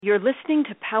You're listening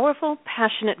to powerful,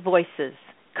 passionate voices,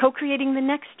 co-creating the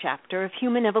next chapter of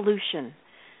human evolution.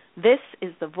 This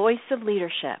is the voice of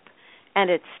leadership,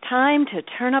 and it's time to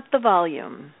turn up the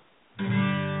volume. Do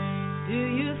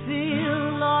you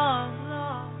feel lost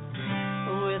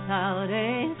without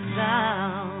a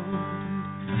sound?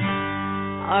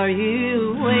 Are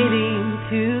you waiting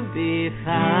to be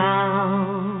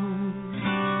found?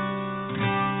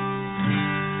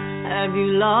 Have you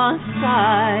lost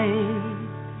sight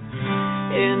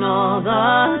in all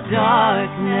the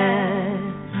darkness?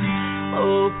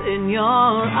 Open your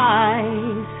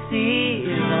eyes, see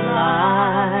the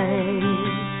light.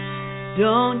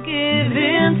 Don't give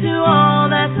in to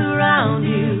all that's around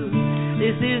you.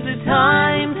 This is the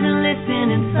time to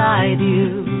listen inside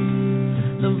you.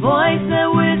 The voice that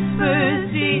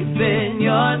whispers deep in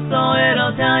your soul,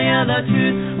 it'll tell you the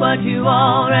truth, what you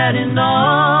already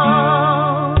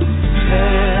know.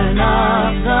 Turn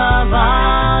up the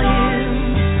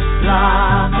volume,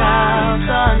 block out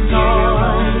the noise.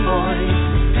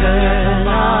 Turn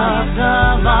up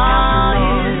the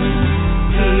volume,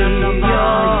 hear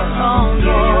your own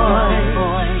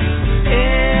voice.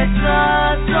 It's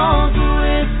the soul's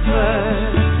whisper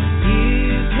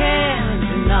you can't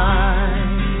deny.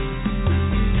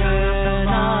 Turn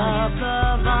up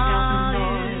the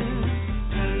volume,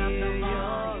 hear your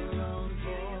own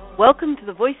voice. Welcome to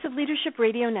the Voice of Leadership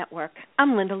Radio Network.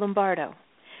 I'm Linda Lombardo.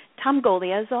 Tom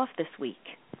Golia is off this week.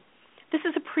 This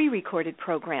is a pre-recorded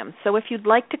program, so if you'd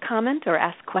like to comment or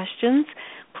ask questions,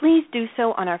 please do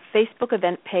so on our Facebook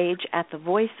event page at The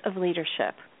Voice of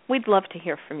Leadership. We'd love to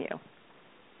hear from you.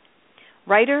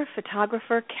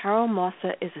 Writer-photographer Carol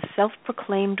Mossa is a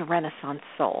self-proclaimed Renaissance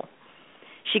soul.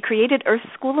 She created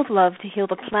Earth's School of Love to heal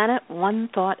the planet one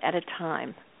thought at a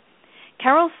time.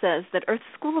 Carol says that Earth's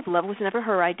School of Love was never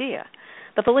her idea.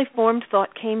 The fully formed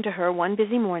thought came to her one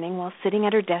busy morning while sitting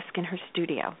at her desk in her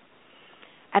studio.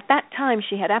 At that time,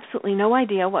 she had absolutely no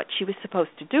idea what she was supposed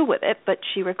to do with it, but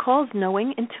she recalls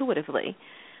knowing intuitively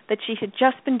that she had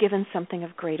just been given something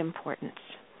of great importance.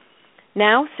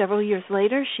 Now, several years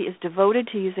later, she is devoted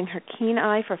to using her keen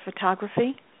eye for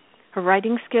photography, her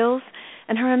writing skills,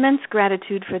 and her immense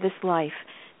gratitude for this life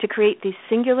to create these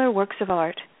singular works of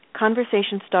art,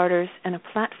 conversation starters, and a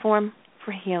platform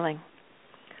for healing.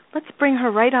 Let's bring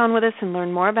her right on with us and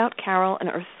learn more about Carol and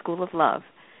Earth's School of Love.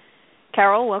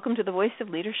 Carol, welcome to the Voice of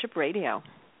Leadership Radio.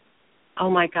 Oh,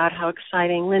 my God, how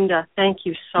exciting. Linda, thank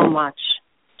you so much.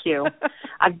 Thank you.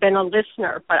 I've been a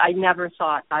listener, but I never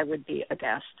thought I would be a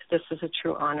guest. This is a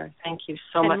true honor. Thank you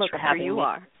so much for having me. And look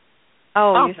where you are.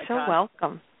 Oh, you're so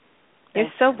welcome.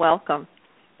 You're so welcome.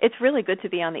 It's really good to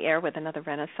be on the air with another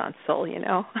Renaissance soul, you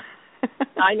know.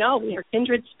 I know. We are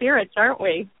kindred spirits, aren't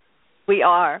we? We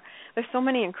are. There's so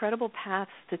many incredible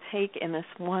paths to take in this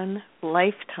one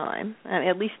lifetime, and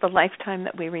at least the lifetime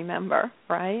that we remember,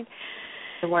 right?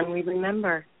 The one we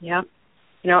remember, yep.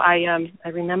 You know, I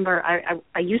remember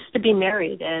I used to be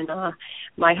married, and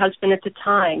my husband at the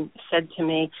time said to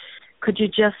me, could you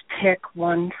just pick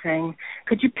one thing?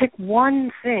 Could you pick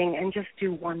one thing and just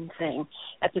do one thing?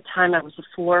 At the time, I was a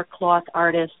floor cloth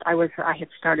artist. I had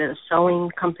started a sewing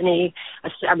company.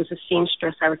 I was a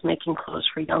seamstress. I was making clothes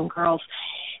for young girls.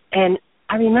 And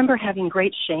I remember having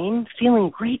feeling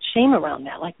great shame around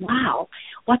that. Like, wow,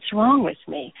 what's wrong with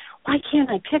me? Why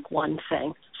can't I pick one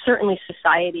thing? Certainly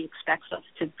society expects us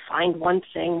to find one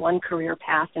thing, one career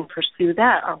path, and pursue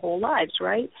that our whole lives,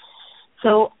 right?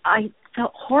 So I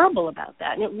felt horrible about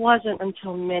that. And it wasn't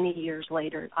until many years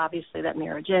later, obviously, that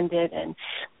marriage ended, and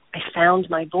I found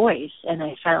my voice, and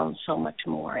I found so much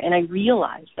more. And I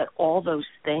realized that all those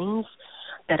things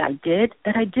that I did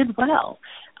well,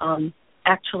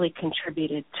 actually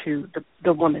contributed to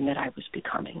the woman that I was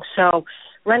becoming. So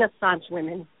Renaissance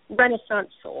women, Renaissance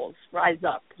souls, rise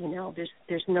up. You know,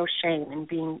 there's no shame in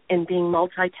being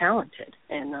multi-talented.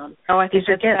 And I think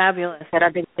that's fabulous. That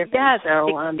I've been given. Yes,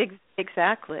 so,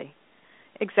 exactly.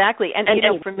 And you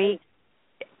know, for me,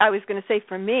 I was going to say,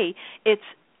 for me,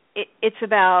 it's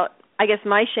about, I guess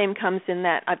my shame comes in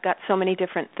that I've got so many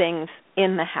different things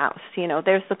in the house. You know,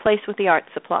 there's the place with the art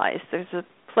supplies. There's a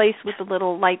place with a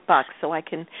little light box so I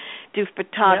can do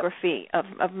photography of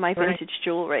my vintage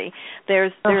jewelry.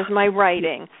 There's my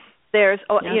writing. There's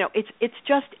you know, it's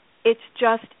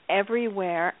just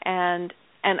everywhere, and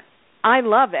I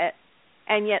love it.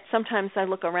 And yet sometimes I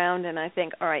look around and I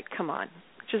think, all right, come on,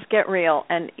 just get real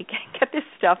and get this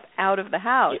stuff out of the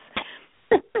house.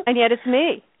 And yet it's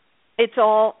me. It's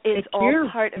all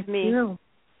part of me.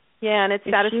 Yeah, and it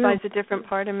satisfies a different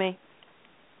part of me.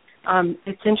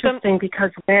 It's interesting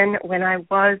because when I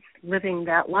was living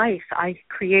that life, I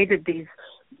created these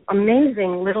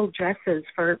amazing little dresses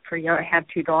for young. I have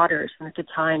 2 daughters, and at the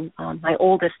time, my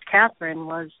oldest, Catherine,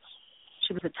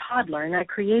 she was a toddler, and I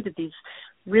created these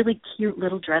really cute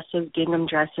little dresses, gingham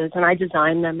dresses, and I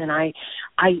designed them, and I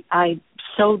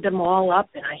sewed them all up,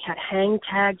 and I had hang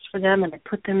tags for them, and I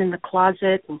put them in the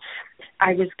closet, and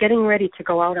I was getting ready to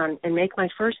go out and make my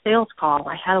first sales call.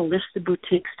 I had a list of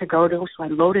boutiques to go to, so I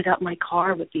loaded up my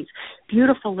car with these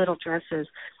beautiful little dresses,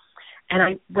 and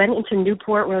I went into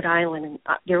Newport, Rhode Island, and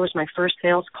there was my first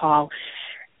sales call,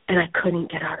 and I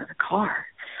couldn't get out of the car.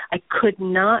 I could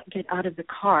not get out of the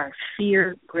car.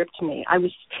 Fear gripped me. I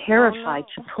was terrified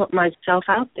to put myself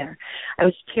out there. I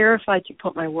was terrified to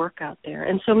put my work out there.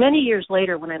 And so many years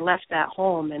later, when I left that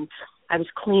home and I was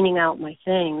cleaning out my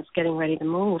things, getting ready to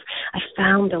move, I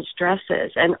found those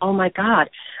dresses. And, oh, my God,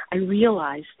 I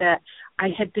realized that I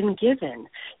had been given,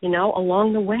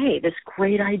 along the way, this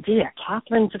great idea.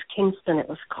 Catherine's of Kingston, it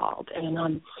was called. And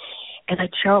I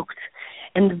choked.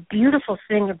 And the beautiful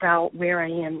thing about where I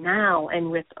am now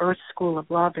and with Earth School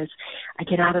of Love is I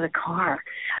get out of the car.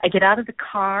 I get out of the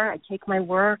car, I take my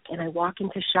work, and I walk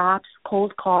into shops,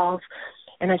 cold calls,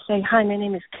 and I say, hi, my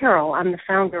name is Carol. I'm the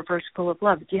founder of Earth School of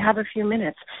Love. Do you have a few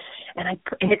minutes? And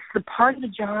it's the part of the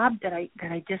job that I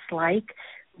dislike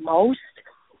most,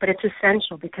 but it's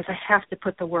essential because I have to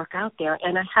put the work out there.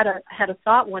 And I had a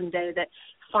thought one day that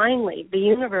finally, the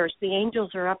universe, the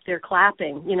angels are up there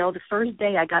clapping. The first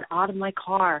day I got out of my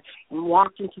car and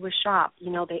walked into a shop,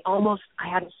 I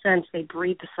had a sense they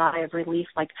breathed a sigh of relief,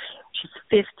 like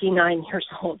she's 59 years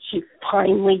old. She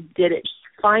finally did it.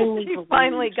 She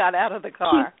finally got out of the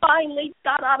car. She finally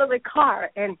got out of the car.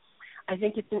 And I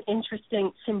think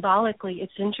symbolically,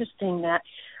 it's interesting that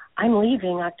I'm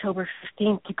leaving October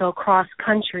 15th to go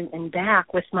cross-country and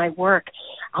back with my work.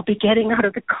 I'll be getting out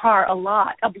of the car a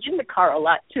lot. I'll be in the car a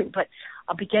lot, too, but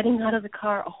I'll be getting out of the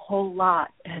car a whole lot.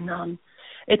 And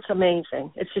it's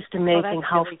amazing. It's just amazing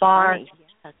how really far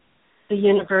the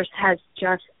universe has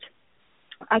just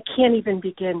 – I can't even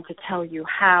begin to tell you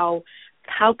how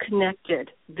connected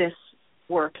this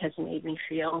work has made me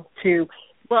feel to –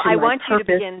 well, I want you to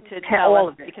begin to tell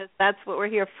us because that's what we're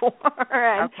here for.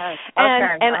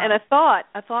 And a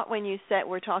thought when you said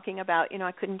we're talking about,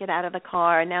 I couldn't get out of the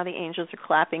car and now the angels are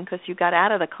clapping because you got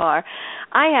out of the car.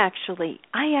 I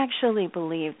actually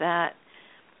believe that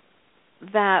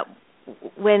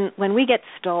when we get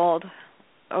stalled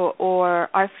or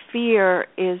our fear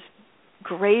is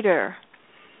greater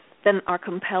than our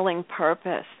compelling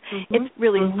purpose. Mm-hmm. It's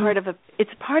really part of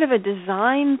a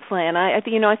design plan. I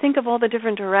think of all the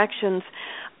different directions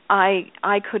I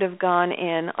could have gone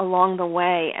in along the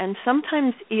way, and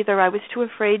sometimes either I was too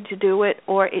afraid to do it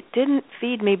or it didn't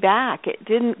feed me back. It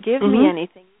didn't give me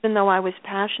anything, even though I was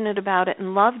passionate about it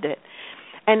and loved it.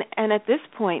 And at this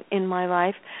point in my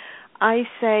life, I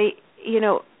say,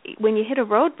 when you hit a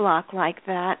roadblock like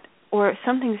that, or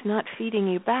something's not feeding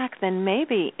you back, then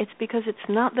maybe it's because it's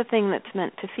not the thing that's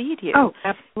meant to feed you. Oh,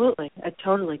 absolutely. I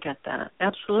totally get that.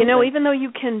 Absolutely. Even though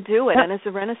you can do it, and as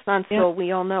a Renaissance soul,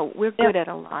 we all know we're good at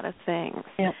a lot of things.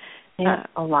 Yeah.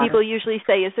 A lot. People usually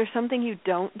say, is there something you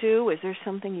don't do? Is there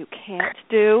something you can't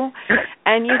do?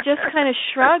 And you just kind of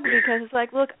shrug because it's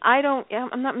like, look,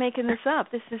 I'm not making this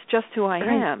up. This is just who I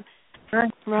am.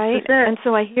 Right? And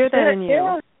so I hear that in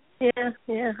you.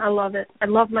 Yeah, I love it. I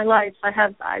love my life. I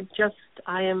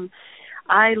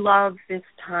love this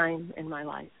time in my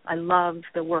life. I love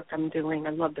the work I'm doing. I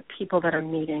love the people that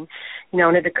I'm meeting.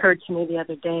 And it occurred to me the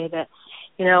other day that,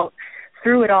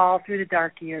 through it all, through the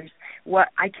dark years, what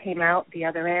I came out the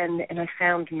other end and I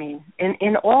found me.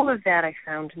 In all of that, I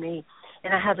found me.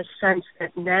 And I have a sense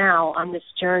that now on this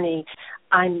journey,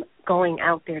 I'm going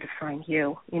out there to find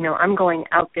you. I'm going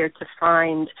out there to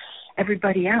find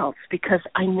everybody else because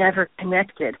I never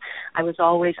connected. I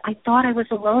thought I was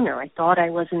a loner. I thought I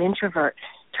was an introvert.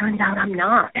 Turns out I'm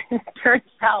not. It turns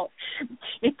out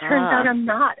I'm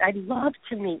not. I love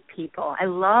to meet people. I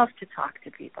love to talk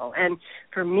to people. And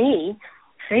for me,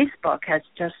 Facebook has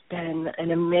just been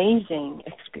an amazing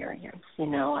experience.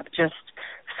 I've just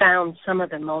found some of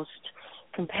the most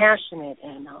compassionate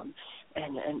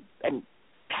and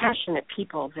passionate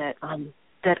people that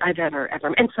I've ever,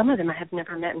 and some of them I have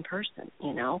never met in person,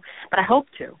 but I hope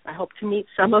to meet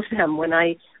some of them when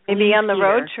I maybe on the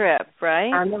road trip,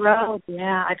 right? On the road,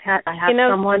 yeah. I have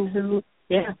someone who,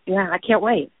 I can't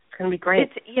wait. It's going to be great.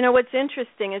 What's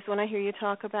interesting is when I hear you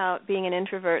talk about being an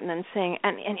introvert and then saying,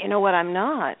 and you know what, I'm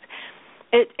not.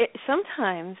 It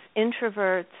sometimes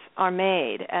introverts are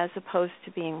made as opposed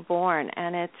to being born,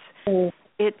 and it's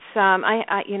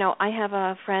I have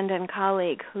a friend and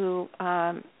colleague who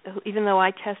even though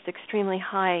I test extremely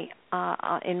high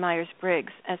in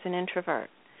Myers-Briggs as an introvert,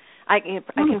 I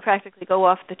can practically go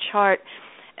off the chart.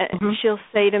 She'll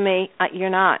say to me, "You're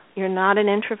not an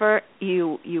introvert.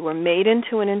 You were made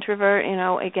into an introvert."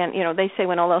 Again, they say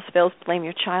when all else fails, blame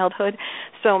your childhood.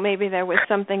 So maybe there was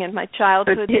something in my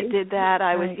childhood that did that.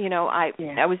 I was,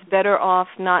 I was better off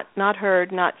not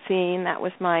heard, not seen. That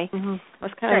was my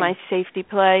was kind of my safety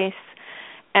place.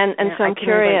 And so I'm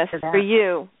curious, for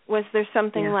you, was there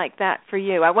something like that for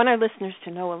you? I want our listeners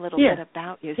to know a little bit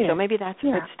about you. So maybe that's a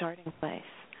good starting place.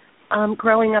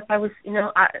 Growing up, I was,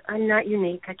 I'm not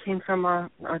unique. I came from a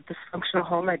dysfunctional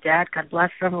home. My dad, God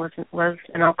bless him, was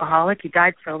an alcoholic. He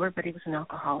died sober, but he was an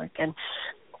alcoholic. And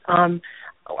I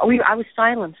was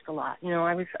silenced a lot.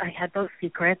 I had those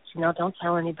secrets. Don't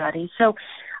tell anybody. So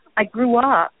I grew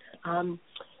up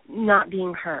not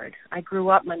being heard. I grew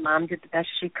up. My mom did the best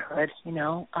she could,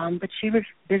 but she was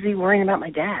busy worrying about my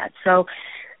dad. So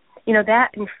that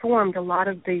informed a lot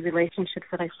of the relationships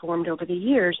that I formed over the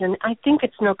years. And I think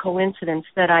it's no coincidence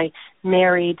that I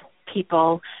married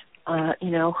people,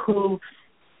 who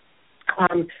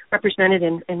represented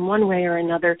in one way or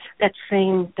another that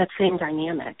same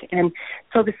dynamic. And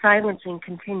so the silencing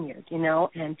continued,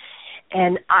 and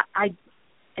I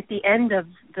at the end of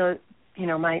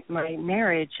my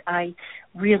marriage, I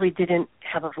really didn't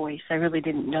have a voice. I really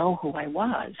didn't know who I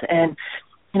was. And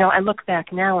I look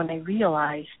back now and I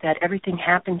realize that everything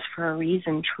happens for a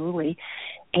reason, truly.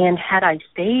 And had I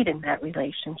stayed in that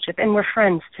relationship, and we're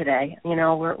friends today,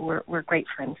 we're great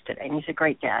friends today, and he's a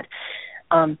great dad.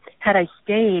 Had I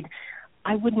stayed,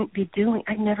 I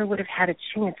never would have had a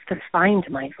chance to find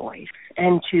my voice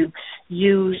and to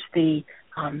use the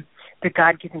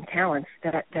God-given talents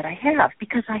that I have,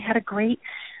 because I had a great,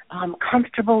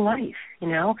 comfortable life,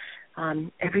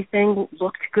 everything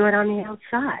looked good on the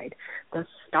outside. The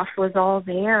stuff was all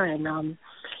there, and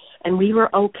we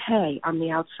were okay on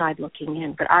the outside looking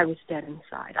in, but I was dead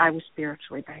inside. I was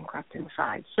spiritually bankrupt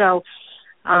inside. So,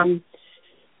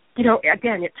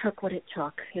 again, it took what it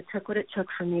took. It took what it took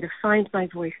for me to find my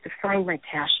voice, to find my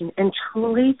passion, and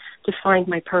truly to find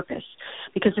my purpose.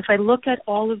 Because if I look at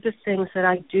all of the things that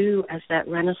I do as that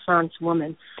Renaissance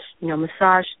woman,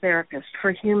 massage therapist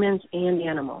for humans and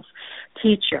animals,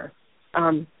 teacher,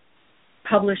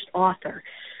 published author,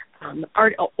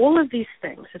 art, all of these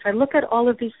things, if I look at all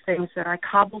of these things that I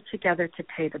cobble together to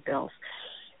pay the bills,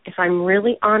 if I'm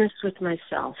really honest with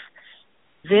myself,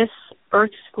 this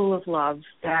Earth School of Love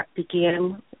that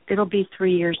began, it'll be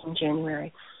 3 years in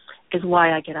January, is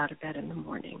why I get out of bed in the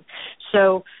morning.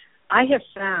 So I have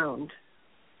found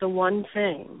the one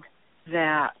thing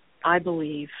that I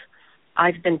believe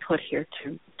I've been put here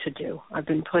to do. I've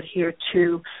been put here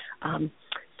to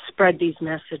spread these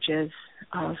messages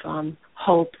of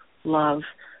hope, love,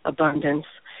 abundance,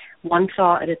 one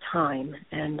thought at a time.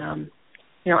 And,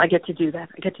 I get to do that.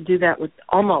 I get to do that with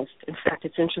almost, in fact,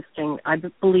 it's interesting, I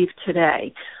believe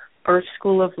today, Earth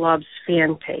School of Love's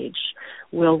fan page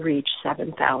will reach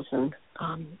 7,000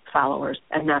 followers,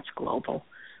 and that's global,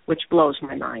 which blows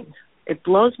my mind. It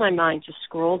blows my mind to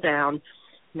scroll down.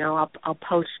 I'll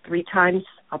post 3 times.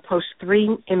 I'll post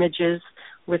 3 images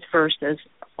with verses,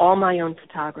 all my own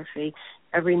photography,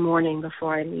 every morning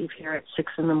before I leave here at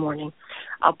 6 in the morning.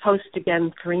 I'll post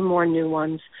again 3 more new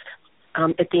ones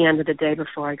at the end of the day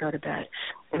before I go to bed.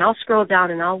 And I'll scroll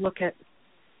down and I'll look at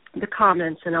the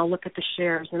comments and I'll look at the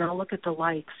shares and I'll look at the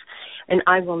likes, and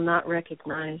I will not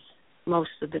recognize most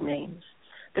of the names.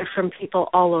 They're from people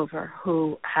all over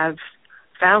who have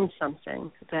found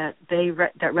something that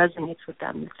that resonates with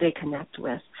them, that they connect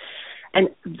with. And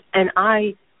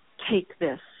I take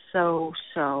this so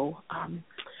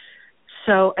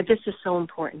this is so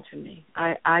important to me.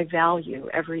 I value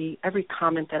every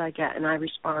comment that I get, and I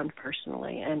respond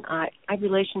personally. And I have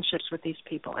relationships with these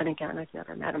people. And again, I've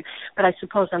never met them, but I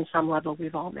suppose on some level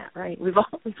we've all met, right? We've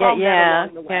all met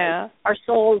along the way. Yeah. Our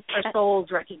souls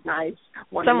recognize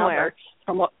one another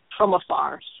from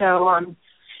afar.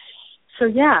 So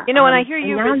yeah. When I hear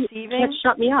you receiving, you can't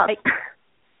shut me up.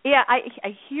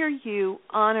 I hear you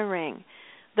honoring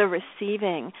the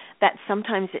receiving that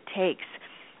sometimes it takes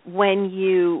when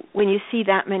you see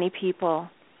that many people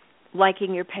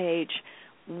liking your page,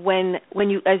 when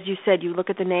you, as you said, you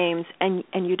look at the names and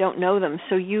you don't know them,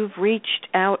 so you've reached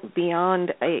out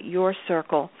beyond your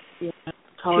circle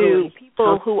to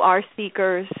people who are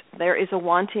seekers. There is a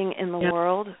wanting in the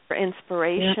world for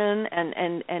inspiration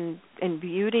and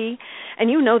beauty,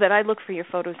 and you know that I look for your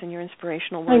photos and your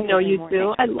inspirational work. I know you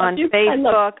do. I love on you.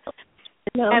 Facebook.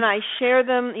 And I share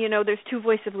them. There's 2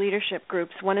 Voice of Leadership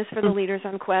groups. One is for the leaders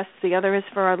on quests. The other is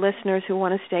for our listeners who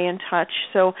want to stay in touch.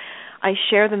 So I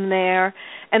share them there,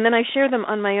 and then I share them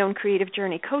on my own Creative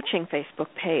Journey Coaching Facebook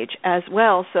page as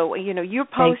well. So, you're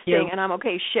posting, and I'm,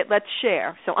 okay, let's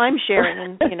share. So I'm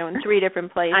sharing in 3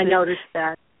 different places. I noticed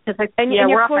that. I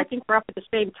think we're up at the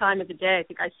same time of the day.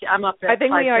 I'm up at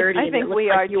 5:30. I think we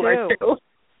are too.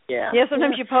 Yeah. Yeah,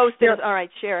 sometimes you post it, all right,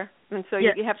 share. And so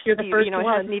you have to, it one.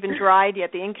 hasn't even dried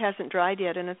yet. The ink hasn't dried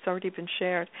yet, and it's already been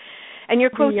shared. And your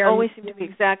quotes always seem to be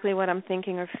exactly what I'm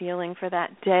thinking or feeling for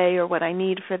that day, or what I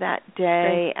need for that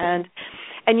day. And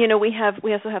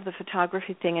we also have the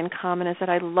photography thing in common, is that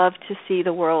I love to see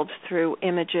the world through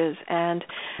images, and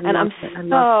I'm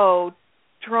so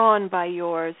drawn by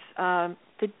yours.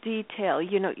 The detail,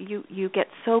 you get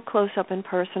so close up and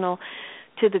personal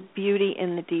to the beauty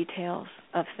in the details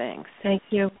of things. Thank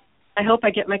you. I hope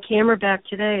I get my camera back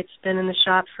today. It's been in the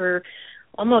shop for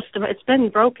it's been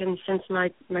broken since my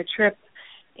trip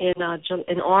in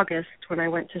August, when I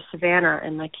went to Savannah,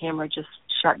 and my camera just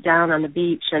shut down on the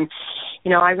beach. And,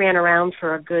 I ran around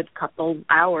for a good couple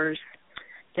hours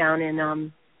down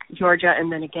in Georgia,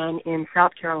 and then again in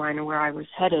South Carolina, where I was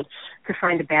headed, to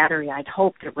find a battery. I'd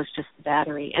hoped it was just the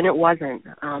battery, and it wasn't.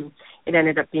 It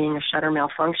ended up being a shutter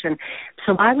malfunction.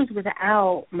 So I was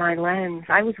without my lens.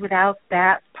 I was without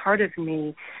that part of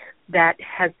me that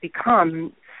has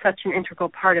become such an integral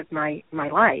part of my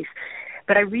life.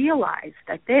 But I realized,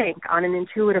 I think, on an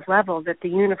intuitive level, that the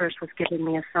universe was giving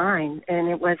me a sign, and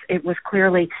it was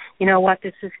clearly,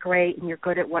 this is great, and you're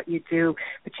good at what you do,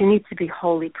 but you need to be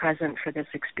wholly present for this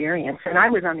experience. And I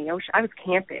was on the ocean. I was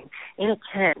camping in a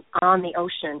tent on the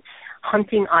ocean,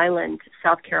 Hunting Island,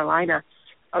 South Carolina,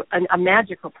 a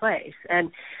magical place.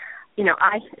 And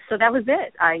so that was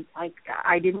it.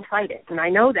 I didn't fight it, and I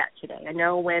know that today. I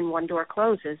know when one door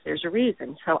closes, there's a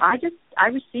reason. So I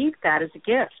received that as a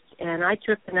gift, and I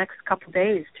took the next couple of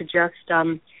days to just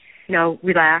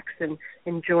relax and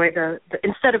enjoy the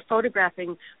instead of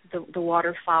photographing the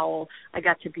waterfowl, I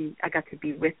got to be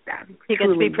with them. You get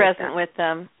to be present with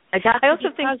them. I also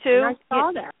think too. I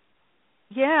saw that.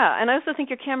 Yeah, and I also think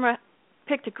your camera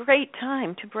picked a great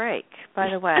time to break, by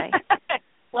the way.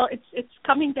 Well, it's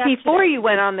coming back before today. You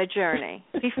went on the journey.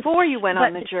 Before you went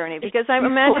on the journey, because I'm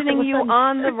imagining you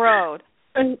on the road,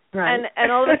 right.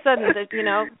 and all of a sudden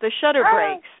the shutter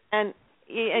breaks, and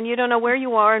you don't know where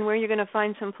you are and where you're going to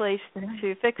find some place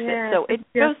to fix it. So it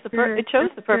chose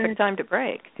the perfect time to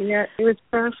break. Yeah, it was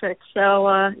perfect. So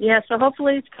so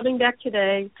hopefully it's coming back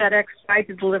today. FedEx tried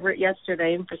to deliver it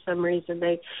yesterday, and for some reason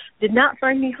they did not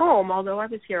find me home, although I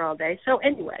was here all day. So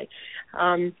anyway,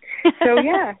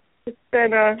 yeah.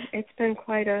 It's been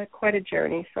quite a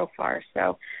journey so far.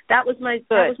 So that was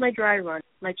my dry run.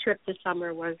 My trip this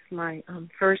summer was my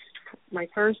first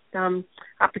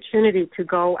opportunity to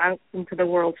go out into the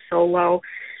world solo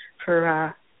for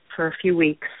a few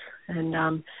weeks, and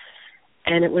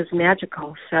it was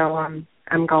magical. So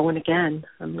I'm going again.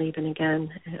 I'm leaving again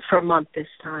for a month this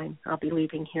time. I'll be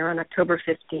leaving here on October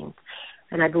 15th,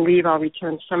 and I believe I'll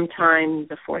return sometime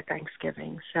before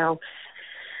Thanksgiving. So.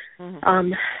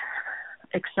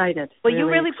 Excited. Well, you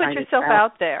really put yourself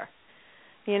out there.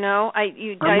 I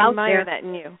admire that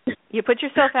in you. You put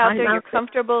yourself out there. You're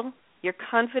comfortable. You're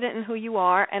confident in who you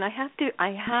are. And I have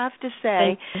to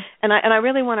say, and I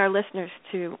really want our listeners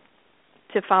to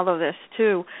follow this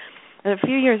too. And a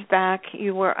few years back,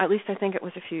 you were, at least I think it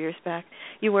was a few years back,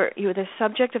 you were the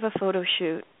subject of a photo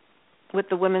shoot with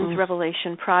the Women's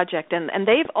Revelation Project, and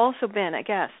they've also been a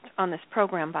guest on this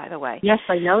program, by the way. Yes,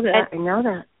 I know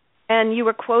that. And you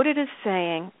were quoted as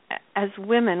saying, as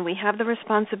women, we have the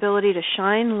responsibility to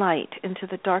shine light into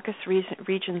the darkest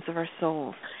regions of our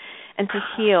souls and to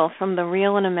heal from the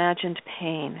real and imagined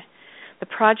pain. The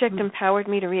project empowered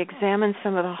me to re-examine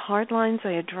some of the hard lines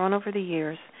I had drawn over the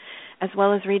years, as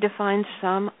well as redefine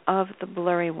some of the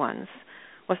blurry ones.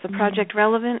 Was the project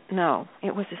relevant? No,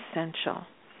 it was essential.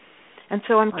 And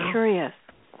so I'm curious,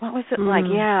 what was it like?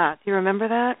 Yeah, do you remember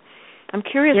that? I'm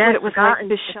curious what it was like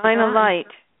to shine a light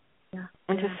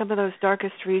into some of those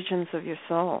darkest regions of your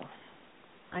soul.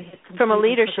 From a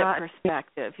leadership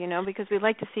perspective, because we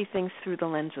like to see things through the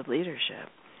lens of leadership.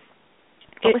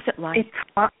 What was it like?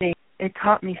 It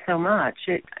taught me so much.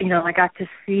 I got to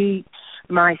see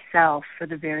myself for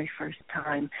the very first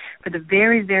time. For the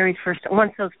very, very first,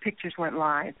 once those pictures went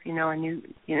live, and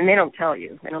they don't tell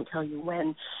you. They don't tell you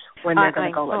when they're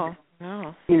going to go live.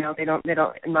 No. They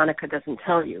don't. Monica doesn't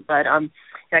tell you. But I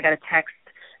got a text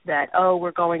that,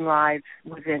 we're going live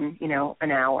within,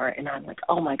 an hour. And I'm like,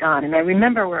 oh, my God. And I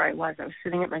remember where I was. I was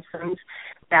sitting at my son's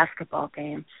basketball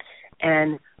game,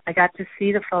 and I got to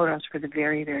see the photos for the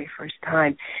very, very first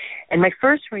time. And my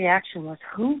first reaction was,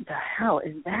 who the hell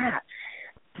is that?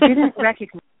 Didn't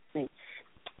recognize me.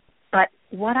 But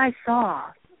what I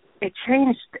saw, it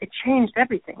changed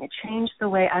everything. It changed the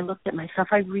way I looked at myself.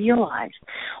 I realized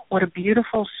what a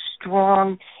beautiful,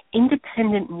 strong,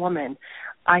 independent woman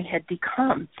I had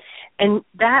become. And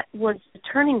that was the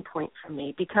turning point for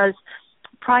me, because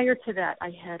prior to that,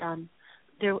 I had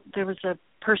there was a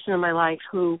person in my life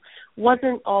who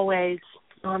wasn't always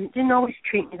didn't always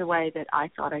treat me the way that I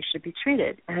thought I should be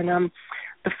treated. And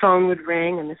the phone would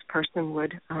ring, and this person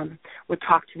would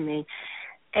talk to me,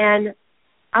 and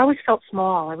I always felt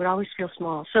small. I would always feel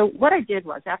small. So what I did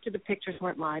was, after the pictures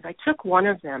went live, I took one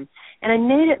of them and I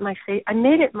made it my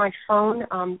my phone.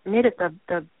 Made it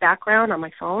the background on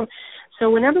my phone. So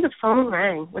whenever the phone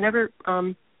rang, whenever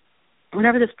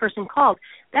this person called,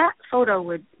 that photo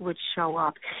would show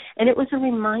up, and it was a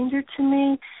reminder to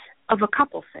me of a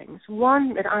couple things.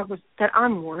 One, that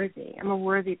I'm worthy. I'm a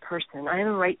worthy person. I have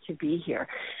a right to be here.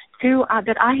 Two,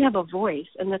 that I have a voice.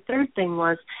 And the third thing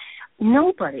was,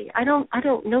 nobody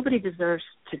deserves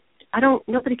to.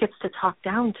 Nobody gets to talk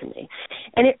down to me.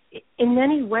 And it, in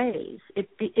many ways, it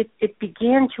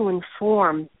began to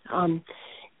inform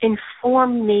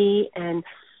me and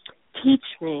teach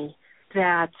me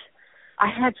that I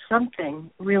had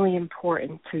something really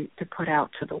important to put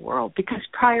out to the world. Because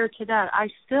prior to that, I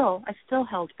still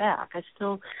held back. I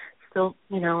still I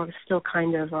was still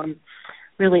kind of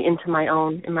really in my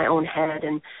own head,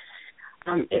 and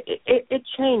it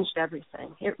changed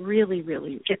everything. It really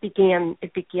it began.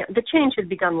 The change had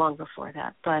begun long before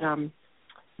that, but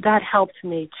that helped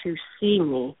me to see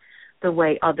me the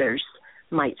way others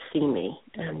might see me,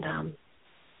 and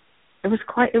it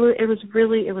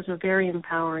was a very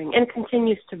empowering, and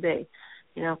continues to be.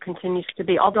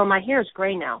 Although my hair is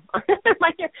gray now.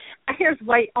 my hair's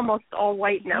white, almost all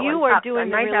white now. You are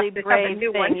doing a really brave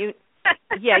thing.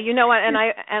 Yeah, you know what? And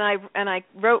I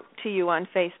wrote to you on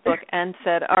Facebook and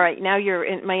said, all right, now you're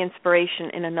my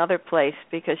inspiration in another place,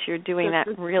 because you're doing that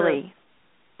really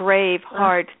brave,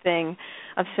 hard thing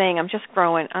of saying, I'm just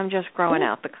growing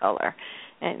out the color,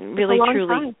 and really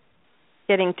truly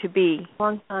getting to be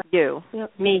you.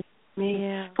 Yep. Me.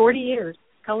 Yeah. 40 years.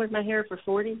 Colored my hair for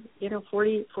 40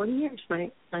 years.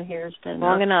 My hair has been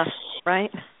long enough, right?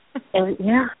 And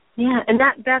and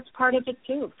that's part of it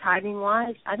too. Timing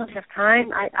wise, I don't have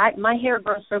time. My hair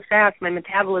grows so fast. My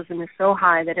metabolism is so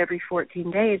high that every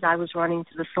 14 days I was running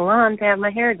to the salon to have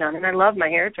my hair done, and I love my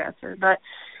hairdresser, but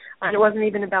it wasn't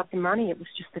even about the money. It was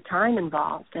just the time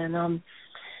involved, and I'm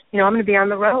going to be on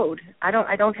the road. I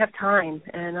don't have time,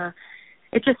 and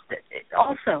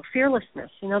also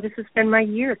fearlessness. This has been my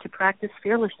year to practice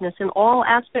fearlessness in all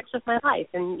aspects of my life,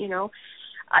 and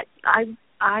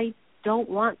I don't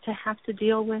want to have to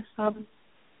deal with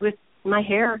my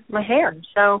hair.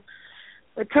 So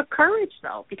it took courage,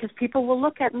 though, because people will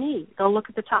look at me. They'll look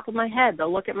at the top of my head.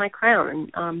 They'll look at my crown.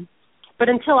 And but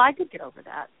until I could get over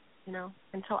that,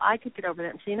 and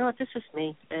say, what, this is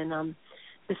me, and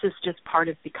this is just part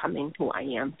of becoming who I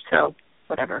am. So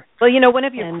whatever. Well, one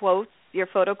of your quotes, your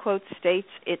photo quote states,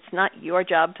 "It's not your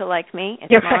job to like me;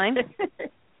 it's mine."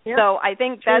 Yep. So I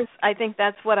think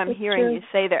that's what I'm hearing you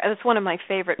say there. That's one of my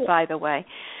favorite, by the way,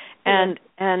 and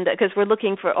because we're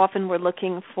looking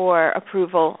for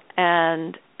approval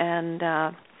and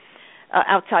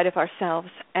outside of ourselves,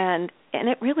 and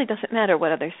it really doesn't matter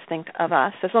what others think of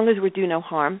us, as long as we do no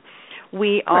harm.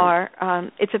 We are.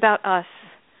 It's about us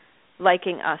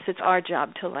liking us. It's our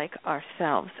job to like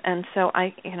ourselves, and so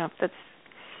I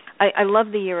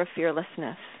love the year of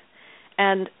fearlessness,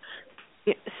 and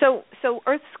so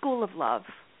Earth School of Love.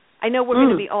 I know we're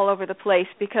going to be all over the place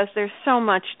because there's so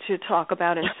much to talk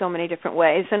about in so many different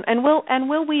ways, and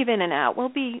we'll weave in and out. We'll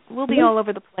be all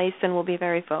over the place, and we'll be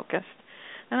very focused,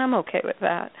 and I'm okay with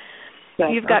that.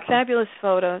 You've got fabulous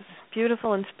photos,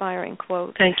 beautiful, inspiring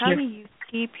quotes. Thank you. How do you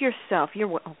keep yourself?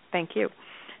 Thank you.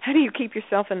 How do you keep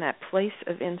yourself in that place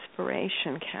of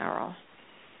inspiration, Carol?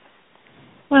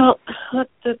 Well,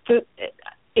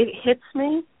 it hits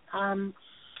me.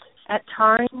 At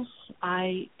times,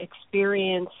 I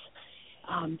experience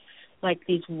like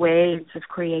these waves of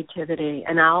creativity,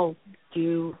 and I'll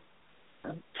do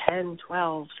 10,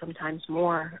 12, sometimes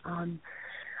more.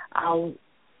 I'll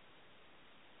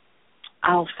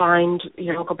find,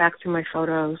 go back through my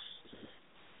photos,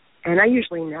 and I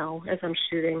usually know as I'm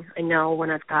shooting. I know when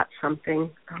I've got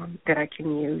something that I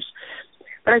can use.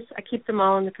 But I keep them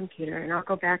all on the computer, and I'll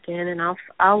go back in, and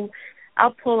I'll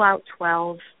pull out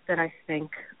 12 that I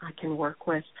think I can work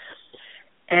with.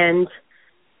 And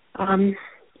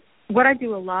what I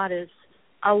do a lot is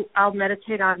I'll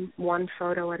meditate on one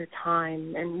photo at a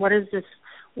time, and what is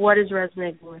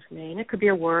resonating with me? And it could be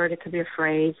a word, it could be a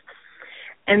phrase.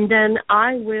 And then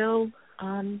I will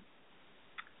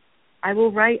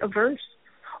write a verse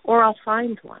or I'll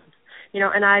find one,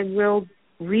 and I will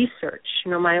research.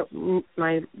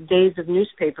 My days of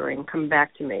newspapering come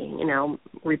back to me,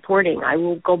 reporting. I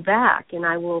will go back and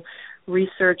I will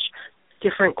research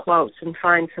different quotes and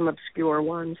find some obscure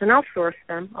ones, and I'll source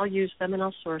them. I'll use them and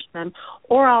I'll source them,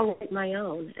 or I'll write my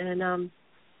own. And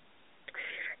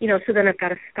so then I've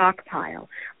got a stockpile.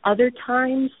 Other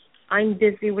times I'm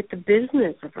busy with the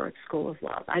business of Earth School of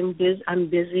Love. I'm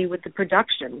busy with the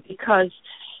production because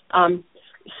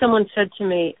someone said to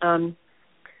me,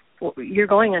 well, you're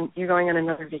going on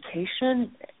another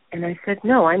vacation? And I said,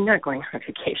 no, I'm not going on a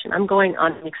vacation. I'm going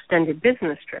on an extended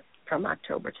business trip from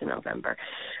October to November.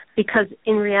 Because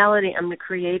in reality, I'm the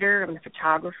creator, I'm the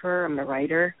photographer, I'm the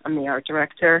writer, I'm the art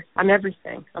director, I'm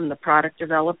everything. I'm the product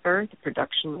developer, the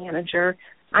production manager,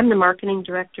 I'm the marketing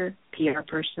director, PR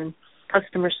person,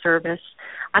 customer service,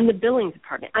 I'm the billing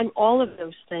department. I'm all of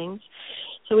those things.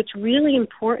 So it's really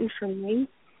important for me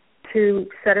to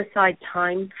set aside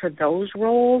time for those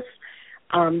roles.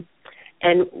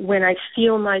 And when I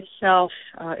feel myself,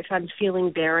 if I'm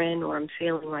feeling barren or I'm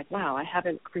feeling like, wow, I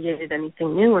haven't created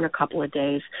anything new in a couple of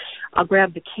days, I'll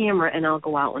grab the camera and I'll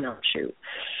go out and I'll shoot.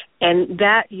 And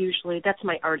that's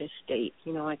my artist state.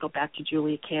 I go back to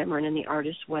Julia Cameron in the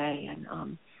artist way,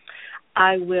 and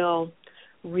I will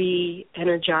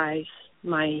re-energize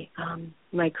my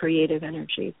creative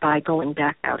energy by going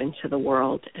back out into the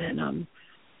world, and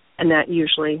that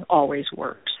usually always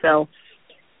works. So,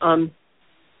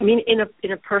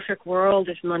 in a perfect world,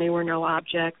 if money were no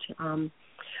object,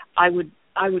 I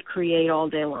would create all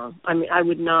day long. I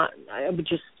would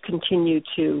just continue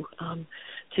to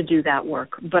do that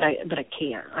work, but I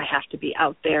can't. I have to be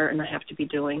out there, and I have to be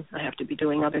doing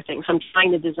other things. I'm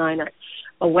trying to design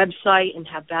a website and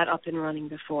have that up and running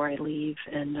before I leave,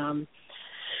 and I'm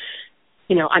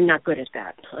not good at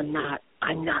that. I'm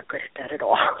not good at that at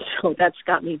all. So that's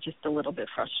got me just a little bit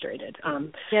frustrated.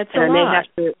 It's a lot.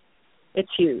 It's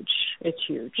huge. It's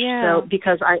huge. Yeah. So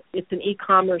because it's an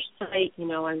e-commerce site,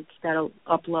 I've got to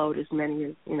upload as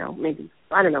many, maybe,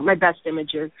 I don't know, my best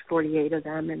images, 48 of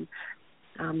them, and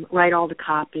write all the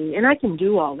copy. And I can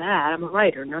do all that. I'm a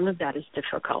writer. None of that is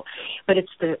difficult. But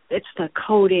it's the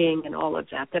coding and all of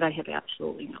that I have I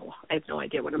have no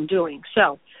idea what I'm doing.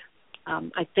 So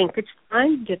I think it's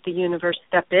time that the universe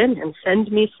step in and send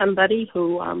me somebody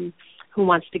who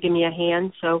wants to give me a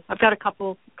hand. So I've got a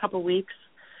couple weeks.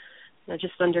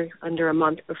 Just under a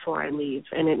month before I leave,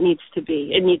 and it needs to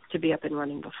be up and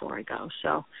running before I go.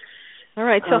 So, all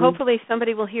right. So hopefully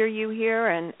somebody will hear you here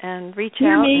and reach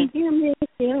hear out. Me.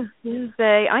 Yeah.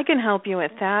 Say, I can help you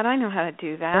with that. I know how to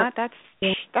do that.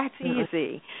 That's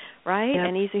easy, right? Yeah.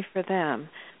 And easy for them,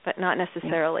 but not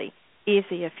necessarily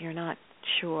easy if you're not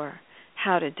sure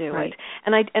how to do it.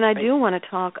 And I do want to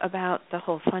talk about the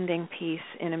whole funding piece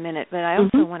in a minute, but I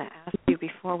also want to ask you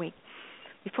before we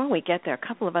get there, a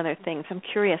couple of other things. I'm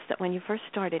curious that when you first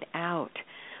started out,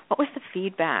 what was the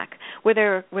feedback? Were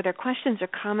there questions or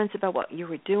comments about what you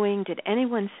were doing? Did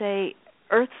anyone say,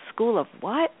 Earth School of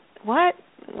what? What?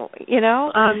 Yeah.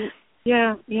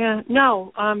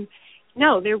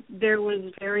 No, there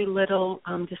was very little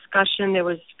discussion. There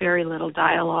was very little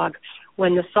dialogue.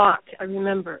 When the thought, I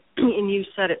remember, and you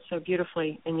said it so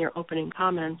beautifully in your opening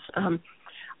comments,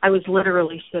 I was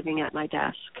literally sitting at my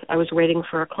desk. I was waiting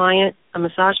for a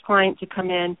massage client to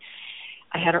come in.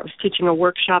 I was teaching a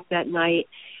workshop that night,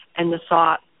 and the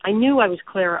thought, I knew I was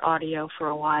clear audio for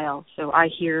a while, so I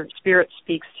hear, Spirit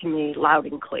speaks to me loud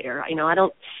and clear. I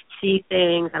don't see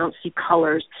things, I don't see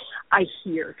colors. I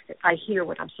hear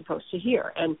what I'm supposed to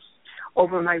hear. And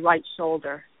over my right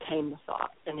shoulder came the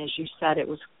thought, and as you said, it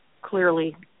was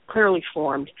clearly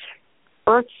formed.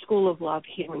 Earth School of Love,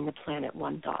 healing the planet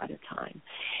one thought at a time.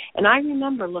 And I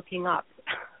remember looking up,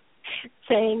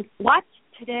 saying, what,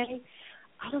 today?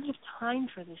 I don't have time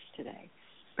for this today.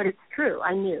 But it's true.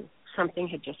 I knew something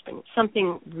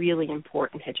really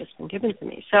important had just been given to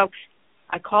me. So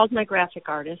I called my graphic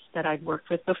artist that I'd worked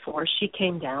with before. She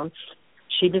came down.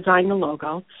 She designed the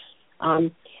logo.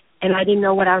 And I didn't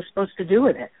know what I was supposed to do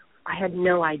with it. I had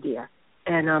no idea.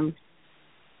 And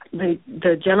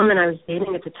the gentleman I was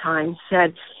dating at the time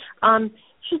said, you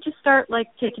should just start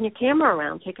taking your camera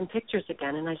around, taking pictures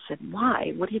again. And I said,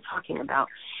 why? What are you talking about?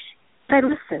 But I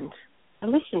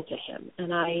listened to him,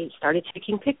 and I started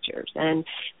taking pictures. And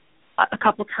a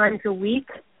couple times a week,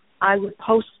 I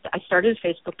started a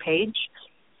Facebook page,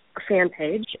 a fan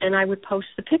page, and I would post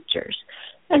the pictures.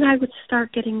 And I would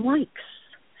start getting likes.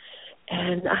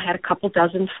 And I had a couple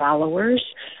dozen followers.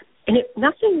 And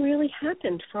nothing really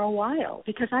happened for a while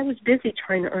because I was busy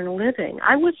trying to earn a living.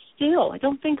 I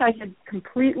don't think I had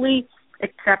completely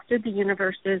accepted the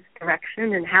universe's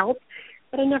direction and help,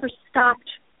 but I never stopped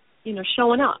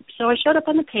showing up. So I showed up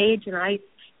on the page, and I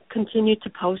continued to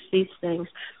post these things.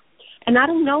 And I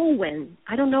don't know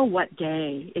what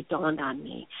day it dawned on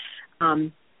me.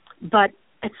 But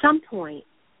at some point,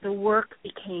 the work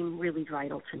became really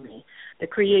vital to me. The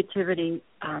creativity,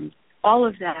 all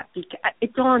of that,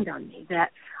 it dawned on me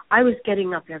that I was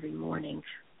getting up every morning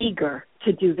eager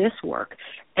to do this work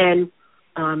and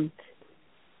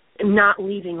not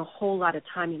leaving a whole lot of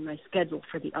time in my schedule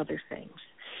for the other things.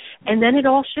 And then it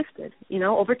all shifted.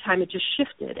 Over time it just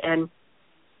shifted. And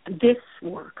this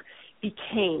work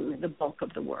became the bulk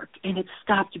of the work, and it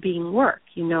stopped being work.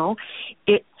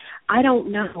 I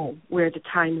don't know where the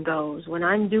time goes when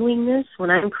I'm doing this,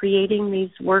 when I'm creating these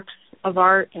works of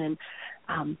art, and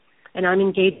I'm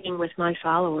engaging with my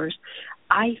followers.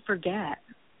 I forget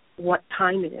what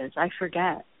time it is. I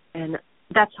forget, and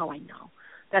that's how I know.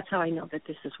 That's how I know that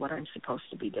this is what I'm supposed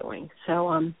to be doing. So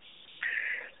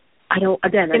I don't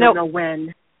know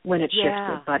when it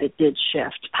shifted, but it did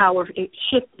shift. It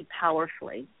shifted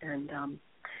powerfully, and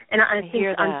I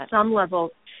think on some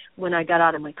level, when I got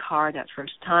out of my car that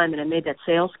first time and I made that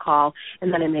sales call,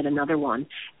 and then I made another one,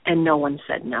 and no one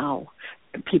said no.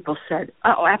 People said,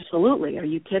 "Oh, absolutely! Are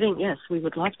you kidding? Yes, we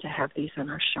would love to have these in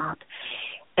our shop."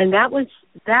 And that was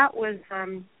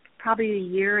probably about a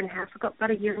year and a half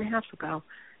ago,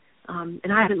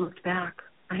 and I haven't looked back.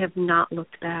 I have not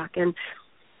looked back, and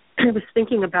I was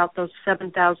thinking about those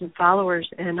 7,000 followers,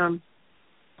 and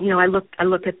I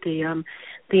look at the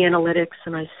analytics,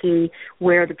 and I see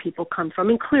where the people come from,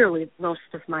 and clearly most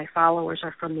of my followers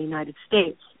are from the United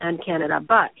States and Canada,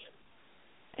 but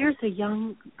there's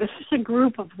a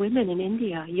group of women in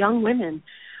India, young women,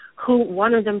 who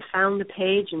one of them found the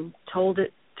page and told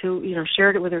it to,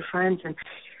 shared it with her friends, and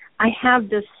I have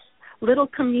this little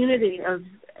community of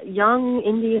young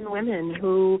Indian women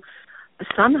who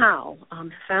somehow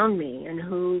found me and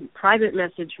who private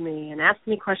messaged me and asked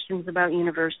me questions about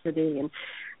university and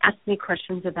asked me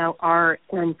questions about art.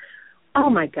 And oh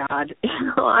my God,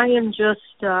 I am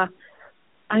just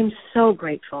I'm so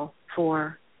grateful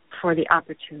for the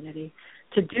opportunity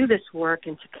to do this work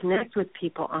and to connect with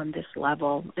people on this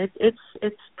level.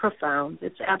 It's profound.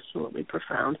 It's absolutely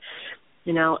profound,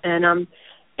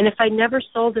 and if I never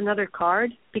sold another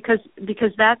card, because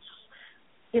that's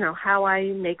how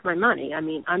I make my money. I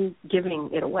mean, I'm giving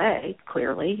it away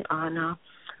clearly on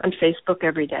Facebook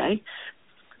every day.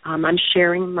 I'm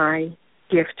sharing my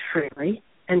gift freely,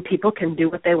 and people can do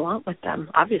what they want with them.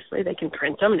 Obviously, they can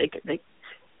print them. They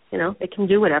can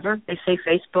do whatever. They say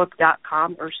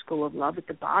Facebook.com or School of Love at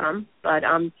the bottom, but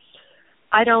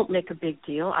I don't make a big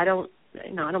deal. I don't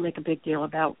make a big deal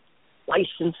about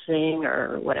licensing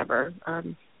or whatever,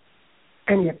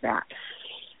 any of that.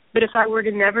 But if I were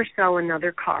to never sell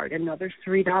another card, another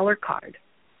 $3 card,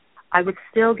 I would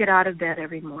still get out of bed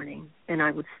every morning, and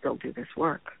I would still do this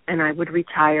work, and I would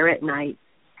retire at night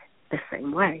the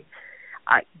same way.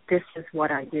 This is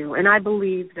what I do, and I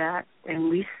believe that, and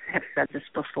we have said this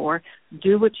before,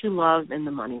 do what you love and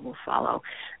the money will follow.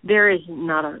 There is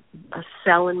not a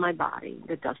cell in my body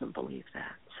that doesn't believe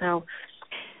that. So,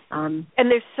 and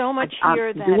there's so much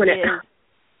here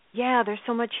there's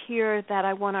so much here that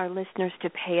I want our listeners to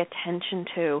pay attention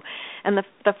to, and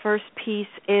the first piece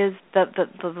is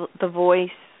the voice.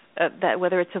 That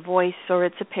whether it's a voice or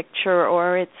it's a picture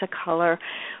or it's a color,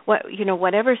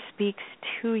 whatever speaks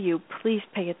to you, please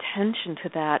pay attention to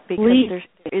that, because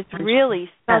there is really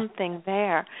something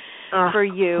there for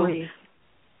you. Please.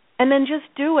 And then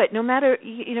just do it, no matter,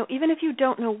 even if you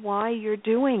don't know why you're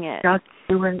doing it. Just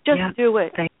do it. Just do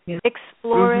it. Thank you.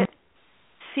 Explore it.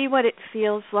 See what it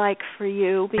feels like for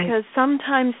you, because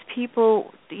sometimes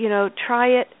people, try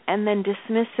it and then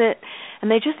dismiss it,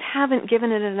 and they just haven't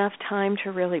given it enough time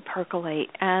to really percolate.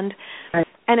 And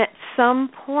at some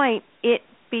point, it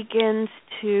begins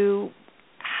to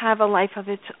have a life of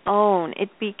its own. It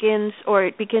begins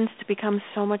to become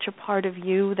so much a part of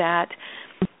you that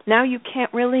now you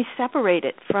can't really separate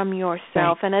it from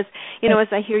yourself. And as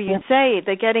I hear you say,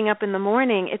 the getting up in the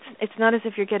morning, it's not as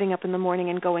if you're getting up in the morning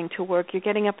and going to work. You're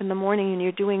getting up in the morning and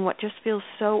you're doing what just feels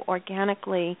so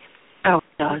organically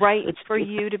right for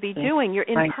you to be doing. You're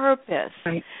in purpose.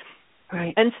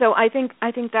 Right. And so I think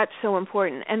that's so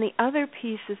important. And the other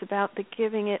piece is about the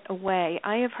giving it away.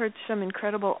 I have heard some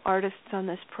incredible artists on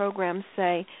this program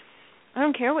say, I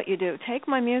don't care what you do. Take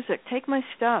my music. Take my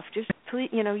stuff. Just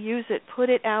use it. Put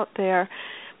it out there.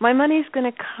 My money's going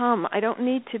to come. I don't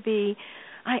need to be.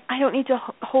 I don't need to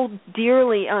hold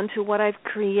dearly onto what I've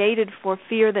created for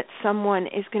fear that someone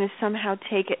is going to somehow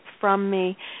take it from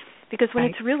me. Because when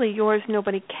it's really yours,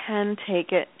 nobody can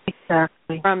take it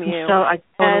from you. So I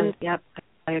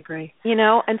agree.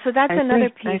 And so that's another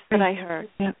piece that I heard.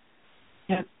 Yep.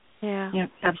 Yeah. Yeah,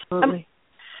 absolutely.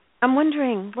 I'm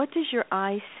wondering, what does your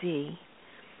eye see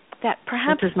that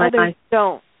perhaps What does my others eye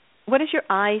don't? What does your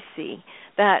eye see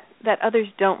that others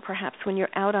don't, perhaps, when you're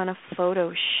out on a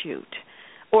photo shoot?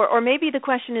 Or maybe the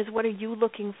question is, what are you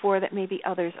looking for that maybe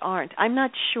others aren't? I'm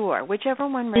not sure. Whichever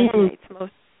one resonates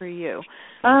most for you.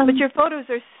 But your photos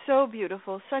are so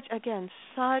beautiful. Such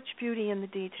beauty in the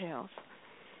details.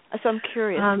 So I'm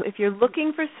curious if you're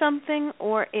looking for something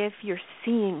or if you're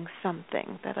seeing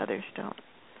something that others don't.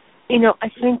 I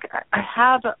think I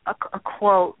have a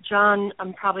quote. John,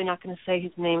 I'm probably not going to say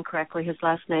his name correctly, his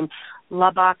last name,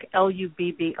 Lubbock,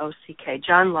 Lubbock.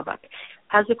 John Lubbock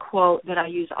has a quote that I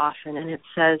use often, and it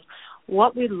says,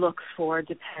 what we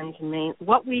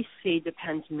see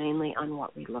depends mainly on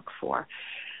what we look for.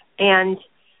 And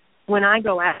when I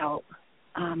go out,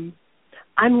 I'm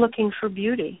looking for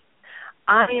beauty.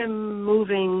 I am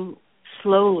moving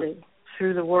slowly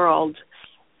through the world,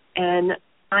 and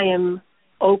I am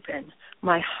open.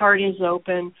 My heart is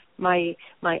open. My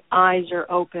eyes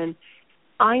are open.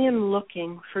 I am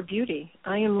looking for beauty.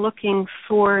 I am looking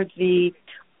for the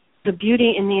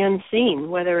beauty in the unseen,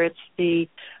 whether it's the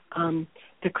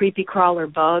creepy crawler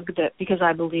bug, because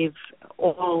I believe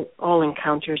all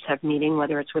encounters have meaning,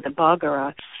 whether it's with a bug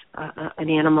or an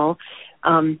animal.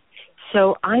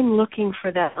 So I'm looking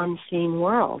for that unseen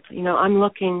world. I'm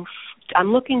looking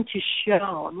to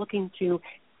show. I'm looking to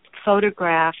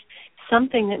photograph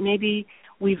something that maybe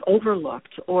we've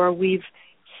overlooked or we've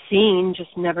seen,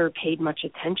 just never paid much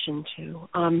attention to.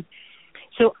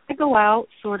 So I go out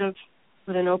sort of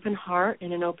with an open heart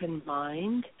and an open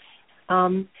mind,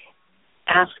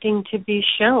 asking to be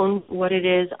shown what it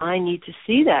is I need to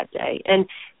see that day. And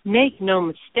make no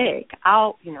mistake,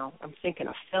 I'm thinking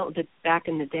of film, that back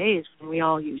in the days when we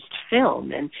all used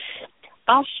film, and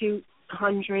I'll shoot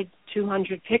 100,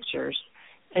 200 pictures,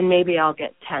 and maybe I'll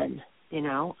get 10,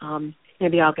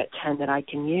 maybe I'll get 10 that I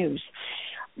can use.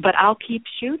 But I'll keep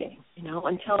shooting,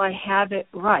 until I have it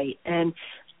right. And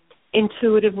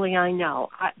intuitively I know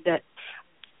that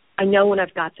I know when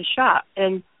I've got the shot.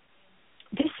 And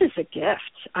this is a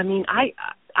gift. I mean, I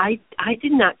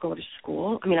did not go to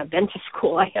school. I mean, I've been to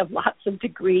school. I have lots of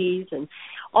degrees and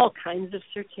all kinds of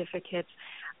certificates.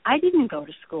 I didn't go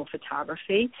to school for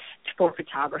photography.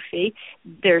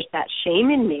 There's that shame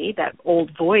in me, that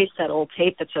old voice, that old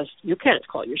tape that says, you can't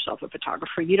call yourself a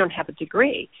photographer. You don't have a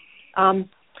degree. The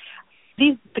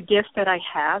gift that I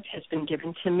have has been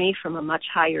given to me from a much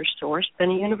higher source than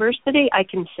a university. I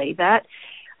can say that.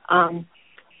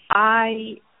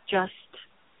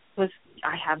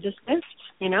 I have this gift,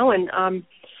 and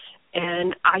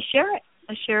I share it.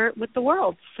 I share it with the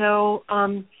world. So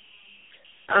I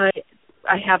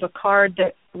have a card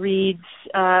that reads,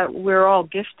 we're all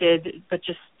gifted, but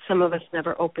just some of us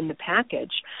never open the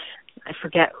package. I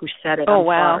forget who said it. I'm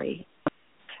sorry.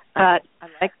 But I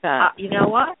like that. You know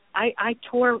what? I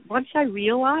tore, once I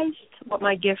realized what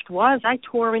my gift was, I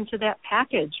tore into that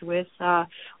package with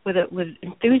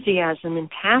enthusiasm and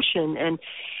passion,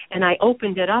 and I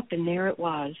opened it up, and there it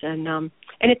was. And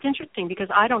it's interesting because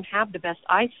I don't have the best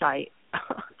eyesight.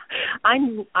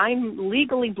 I'm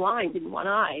legally blind in one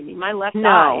eye. I mean, my left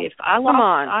eye. If I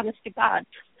lost, honest to God,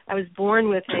 I was born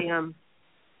with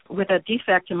a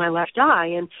defect in my left eye,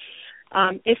 and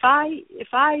if I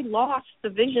lost the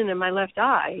vision in my left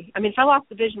eye, I mean, if I lost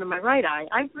the vision in my right eye,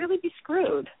 I'd really be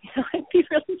screwed. I'd be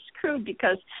really screwed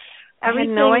because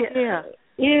everything. I had no idea.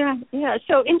 Yeah.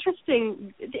 So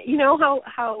interesting.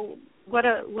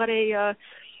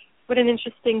 What an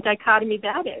interesting dichotomy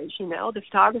that is. The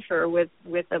photographer with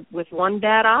one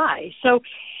bad eye. So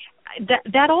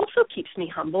that also keeps me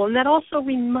humble, and that also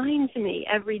reminds me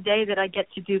every day that I get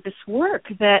to do this work,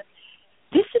 that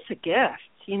this is a gift.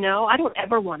 I don't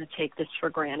ever want to take this for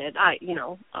granted. I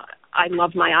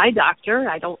love my eye doctor.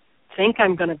 I don't think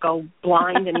I'm going to go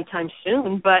blind anytime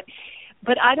soon, but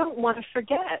I don't want to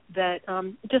forget that,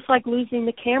 just like losing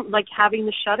the camera, like having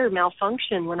the shutter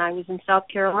malfunction when I was in South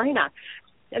Carolina.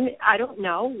 I mean, I don't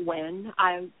know when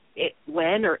or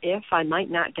if I might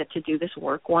not get to do this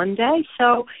work one day.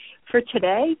 So for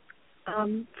today,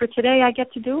 I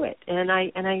get to do it, and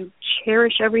I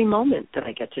cherish every moment that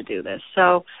I get to do this.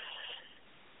 So.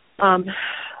 And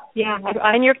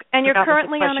you're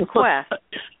currently on a quest.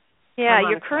 Yeah,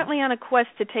 you're currently on a quest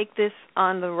to take this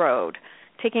on the road,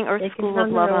 taking Earth School of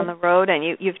Love on the road, and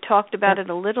you've talked about it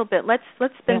a little bit. Let's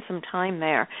spend some time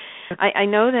there. I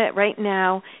know that right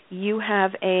now you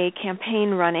have a campaign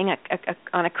running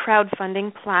on a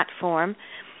crowdfunding platform,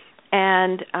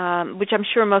 and which I'm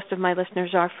sure most of my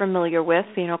listeners are familiar with.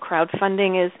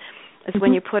 Crowdfunding is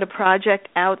when you put a project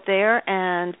out there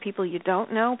and people you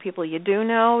don't know, people you do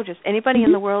know, just anybody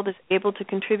in the world is able to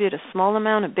contribute a small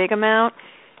amount, a big amount,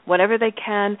 whatever they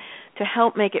can to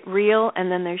help make it real,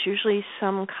 and then there's usually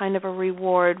some kind of a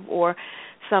reward or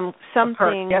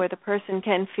something where the person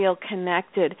can feel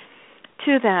connected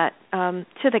to that,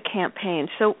 to the campaign.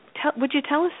 So would you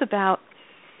tell us about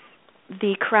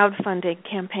the crowdfunding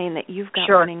campaign that you've got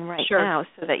running right now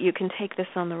so that you can take this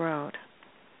on the road?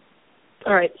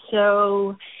 All right.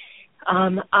 So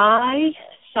I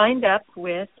signed up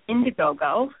with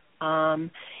Indiegogo,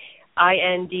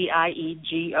 INDIEGOGO,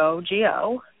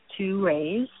 to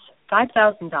raise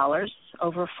 $5,000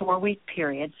 over a 4-week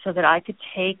period so that I could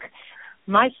take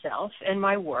myself and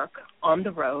my work on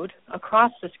the road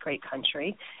across this great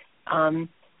country,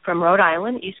 from Rhode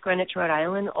Island, East Greenwich, Rhode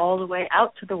Island, all the way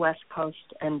out to the West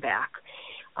Coast and back.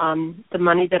 The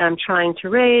money that I'm trying to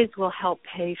raise will help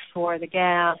pay for the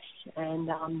gas, and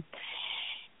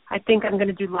I think I'm going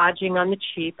to do lodging on the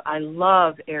cheap. I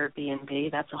love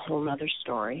Airbnb. That's a whole other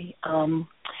story.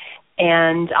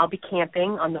 And I'll be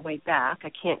camping on the way back.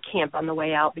 I can't camp on the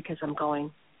way out because I'm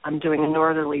doing a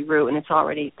northerly route, and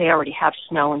they already have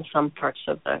snow in some parts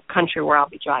of the country where I'll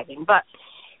be driving. But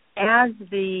as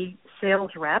the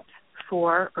sales rep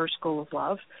for Earth School of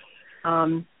Love,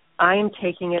 I am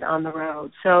taking it on the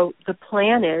road. So the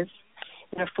plan is,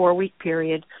 in a 4-week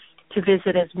period, to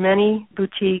visit as many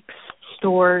boutiques,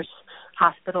 stores,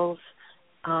 hospitals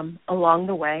along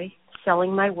the way,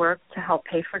 selling my work to help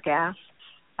pay for gas.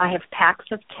 I have packs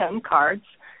of 10 cards,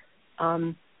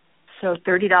 so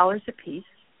 $30 a piece.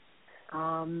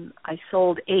 I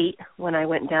sold 8 when I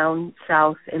went down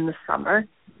south in the summer,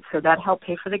 so that helped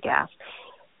pay for the gas.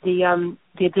 The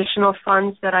additional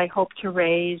funds that I hope to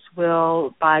raise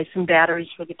will buy some batteries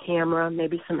for the camera,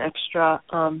 maybe some extra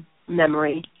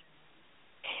memory.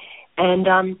 And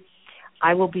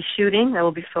I will be shooting, I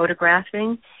will be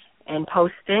photographing and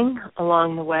posting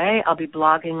along the way. I'll be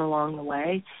blogging along the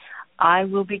way. I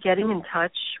will be getting in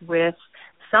touch with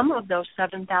some of those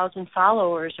 7,000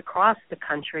 followers across the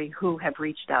country who have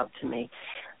reached out to me.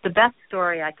 The best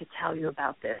story I could tell you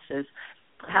about this is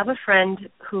I have a friend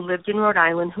who lived in Rhode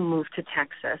Island who moved to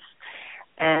Texas.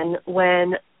 And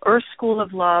when Earth School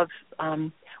of Love,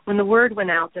 when the word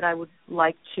went out that I would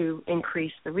like to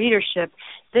increase the readership,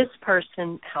 this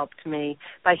person helped me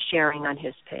by sharing on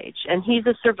his page. And he's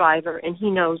a survivor, and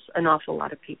he knows an awful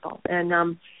lot of people. And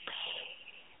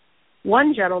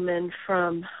one gentleman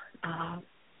from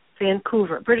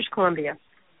Vancouver, British Columbia,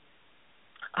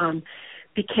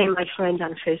 became my friend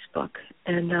on Facebook,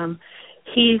 and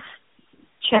he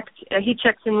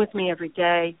checks in with me every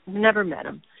day. Never met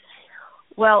him.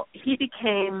 Well, he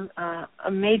became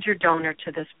a major donor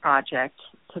to this project,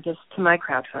 to my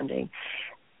crowdfunding,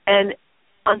 and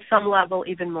on some level,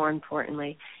 even more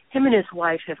importantly, him and his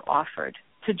wife have offered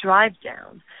to drive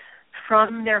down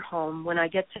from their home when I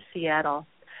get to Seattle.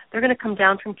 They're going to come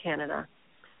down from Canada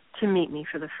to meet me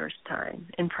for the first time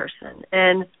in person.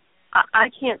 And I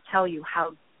can't tell you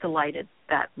how delighted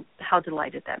that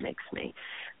makes me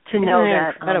to know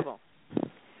that. Incredible.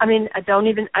 I mean, I don't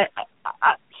even.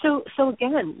 So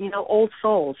again, old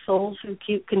souls who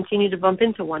continue to bump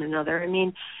into one another. I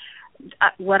mean,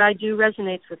 what I do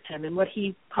resonates with him, and what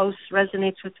he posts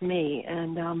resonates with me.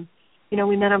 And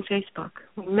we met on Facebook.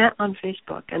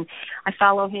 And I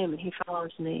follow him, and he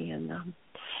follows me, and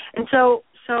so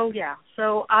yeah.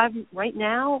 So I'm right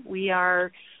now. We've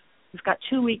got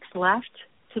 2 weeks left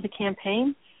to the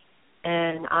campaign,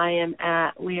 and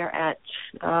we are at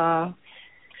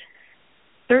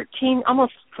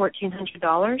almost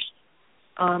 $1,400.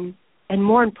 And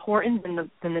more important than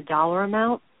the dollar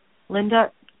amount,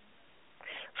 Linda,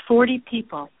 40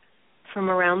 people from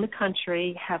around the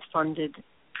country have funded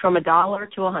from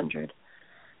 $1 to $100.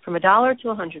 From $1 to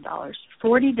 $100.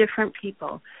 40 different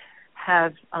people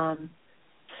have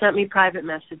sent me private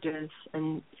messages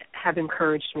and have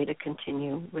encouraged me to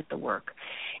continue with the work.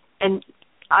 And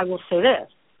I will say this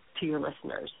to your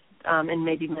listeners, and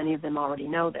maybe many of them already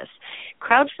know this.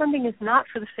 Crowdfunding is not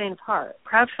for the faint of heart.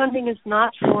 Crowdfunding is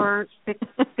not for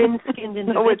thin-skinned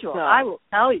individuals. No, it's not.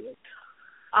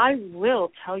 I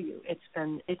will tell you, it's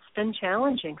been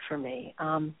challenging for me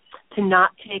to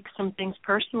not take some things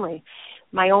personally.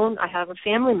 I have a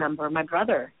family member, my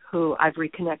brother, who I've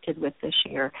reconnected with this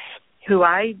year, who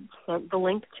I sent the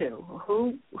link to,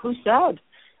 who said,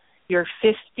 "You're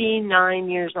 59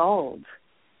 years old.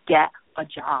 Get a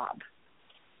job.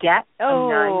 Get a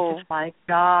 9-to-5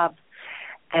 job."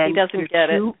 And he doesn't you're get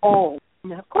too it. old.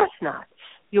 No, of course not.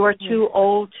 You are too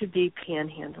old to be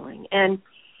panhandling. And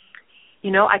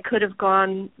I could have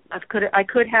I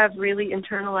could have really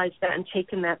internalized that and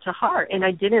taken that to heart, and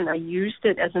I didn't. I used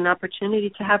it as an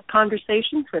opportunity to have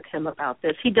conversations with him about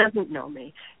this. He doesn't know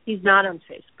me. He's not on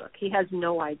Facebook. He has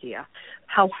no idea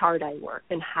how hard I work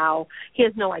and he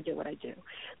has no idea what I do.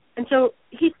 And so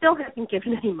he still hasn't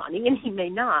given any money, and he may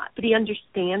not, but he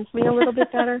understands me a little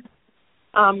bit better.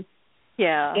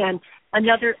 Yeah. And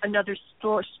another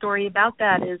story about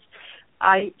that is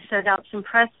I sent out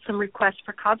some requests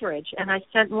for coverage, and I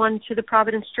sent one to the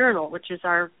Providence Journal, which is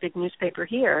our big newspaper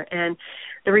here, and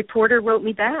the reporter wrote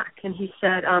me back, and he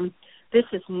said, this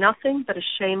is nothing but a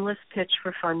shameless pitch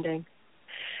for funding.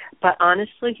 But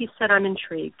honestly, he said, I'm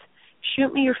intrigued.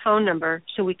 Shoot me your phone number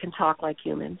so we can talk like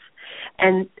humans.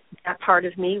 And that part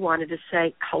of me wanted to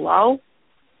say, hello?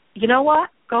 You know what?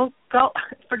 Go.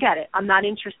 Forget it. I'm not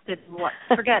interested in what.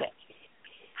 Forget it.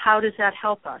 How does that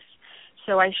help us?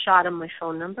 So I shot him my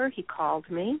phone number. He called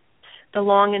me. The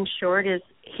long and short is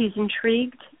he's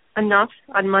intrigued enough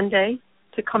on Monday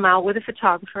to come out with a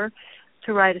photographer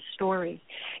to write a story.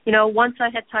 Once I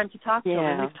had time to talk to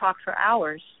him, we've talked for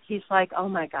hours, he's like, oh,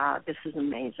 my God, this is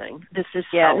amazing. This is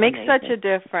so it makes amazing. such a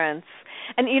difference.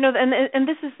 And, and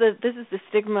this is the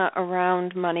stigma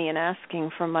around money and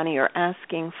asking for money or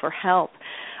asking for help.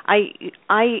 I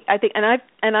think, and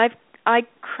I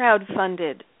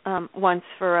crowdfunded once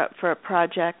for a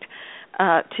project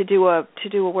to do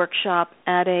a workshop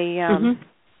at the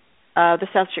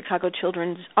South Chicago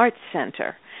Children's Arts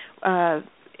Center,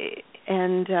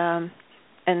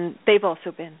 and they've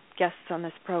also been guests on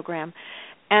this program,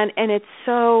 and it's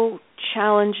so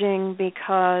challenging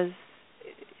because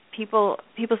people's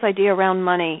idea around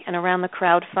money and around the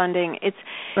crowdfunding,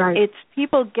 it's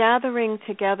people gathering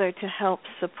together to help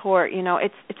support.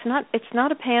 It's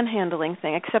not a panhandling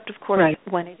thing, except of course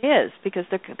when it is, because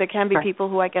there can be people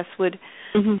who I guess would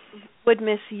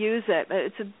misuse it.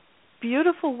 It's a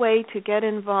beautiful way to get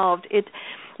involved.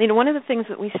 One of the things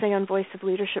that we say on Voice of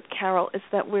Leadership, Carol, is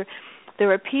that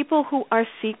there are people who are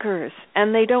seekers,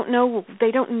 and they don't know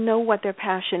what their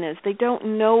passion is. They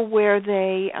don't know where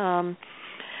they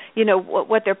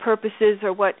what their purpose is,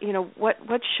 or what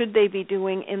should they be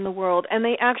doing in the world. And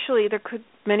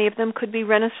many of them could be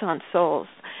Renaissance souls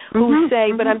who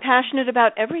say, but I'm passionate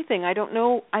about everything. I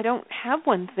don't have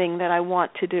one thing that I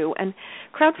want to do. And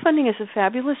crowdfunding is a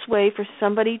fabulous way for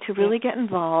somebody to really get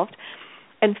involved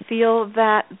and feel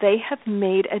that they have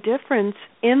made a difference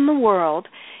in the world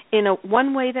in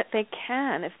one way that they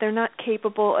can. If they're not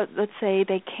capable, let's say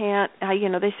they can't,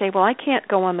 they say, well, I can't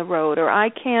go on the road, or I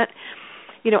can't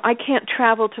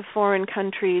travel to foreign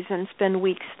countries and spend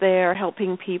weeks there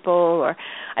helping people, or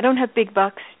I don't have big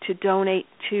bucks to donate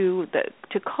to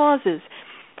causes.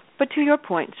 But to your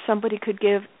point, somebody could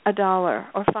give $1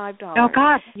 or $5. Oh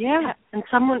God, yeah. And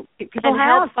people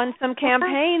help fund some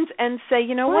campaigns and say,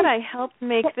 what, I helped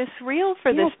make this real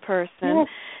for this person,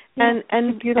 and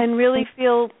really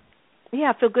feel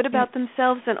good about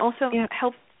themselves, and also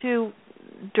help to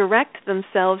direct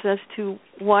themselves as to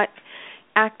what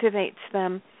activates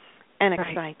them and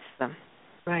excites them.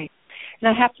 Right. And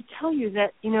I have to tell you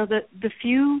that, the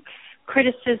few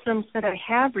criticisms that I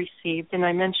have received, and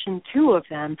I mentioned two of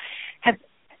them,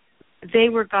 they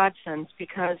were godsends,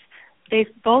 because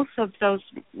both of those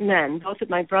men, both of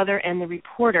my brother and the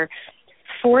reporter,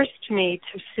 forced me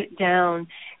to sit down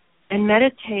and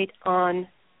meditate on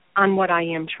what I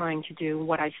am trying to do,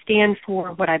 what I stand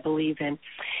for, what I believe in.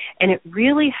 And it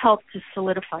really helped to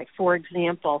solidify. For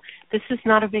example, this is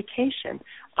not a vacation.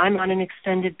 I'm on an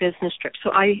extended business trip. So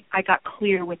I got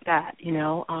clear with that,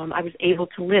 I was able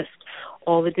to list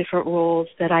all the different roles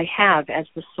that I have as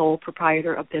the sole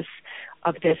proprietor of this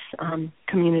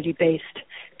community-based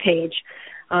page.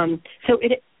 So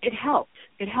it helped.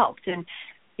 It helped. And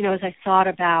as I thought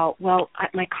about,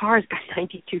 my car's got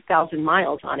 92,000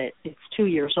 miles on it. It's 2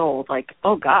 years old. Like,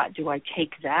 oh, God, do I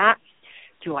take that?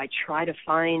 Do I try to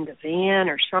find a van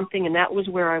or something? And that was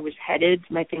where I was headed.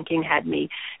 My thinking had me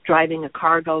driving a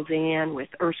cargo van with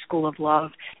Earth School of Love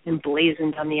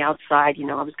emblazoned on the outside.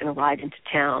 I was going to ride into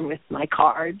town with my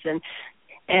cards. And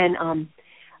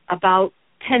about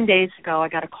 10 days ago, I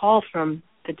got a call from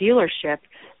the dealership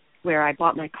where I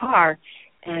bought my car,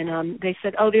 and they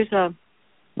said, oh, there's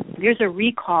a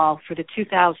recall for the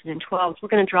 2012. We're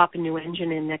going to drop a new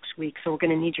engine in next week, so we're going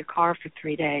to need your car for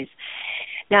 3 days.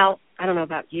 Now, I don't know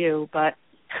about you, but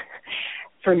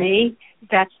for me,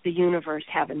 that's the universe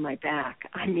having my back.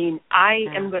 I mean, I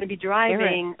am going to be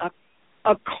driving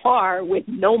a car with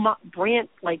no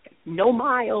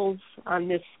miles on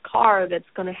this car that's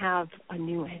going to have a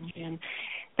new engine.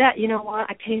 That,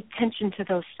 I pay attention to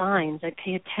those signs. I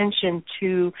pay attention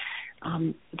to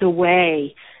the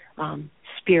way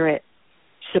Spirit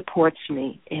supports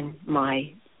me in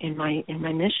my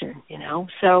mission,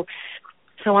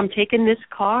 So I'm taking this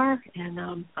car and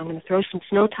I'm going to throw some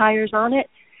snow tires on it,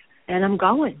 and I'm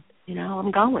going.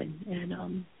 I'm going, and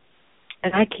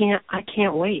I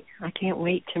can't wait. I can't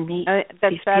wait to meet.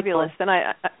 That's these fabulous, people.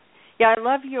 And I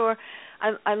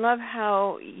love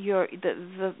how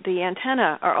the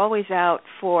antenna are always out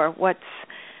for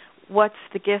what's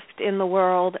the gift in the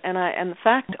world, and the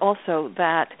fact also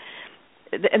that,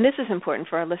 and this is important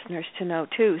for our listeners to know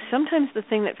too, sometimes the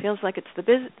thing that feels like it's the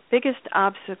biggest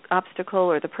obstacle,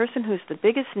 or the person who's the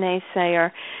biggest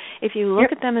naysayer, if you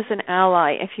look at them as an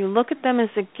ally, if you look at them as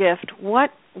a gift,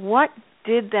 what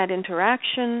did that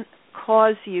interaction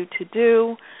cause you to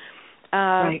do?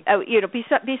 Right.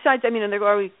 Besides, there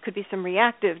always could be some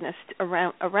reactiveness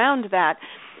around that,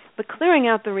 but clearing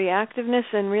out the reactiveness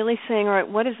and really saying, all right,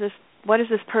 what is this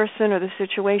person or the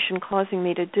situation causing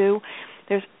me to do?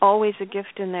 There's always a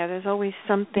gift in there. There's always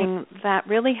something that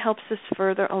really helps us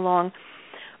further along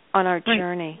on our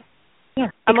journey.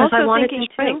 Yeah, I'm also I wanted thinking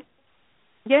to spring. too.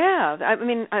 Yeah,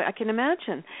 I can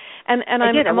imagine, and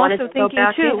I'm wanted also to go thinking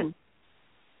back too. in.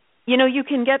 You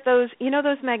can get those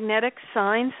magnetic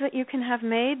signs that you can have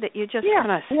made that you just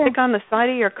kind of stick on the side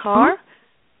of your car.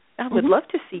 I would love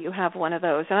to see you have one of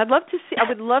those, and I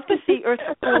would love to see Earth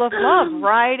School of Love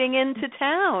riding into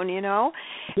town,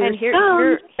 and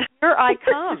here I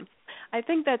come. I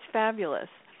think that's fabulous.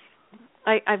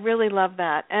 I really love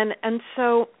that, and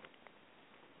so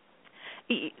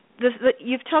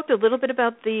you've talked a little bit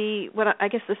about the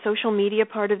social media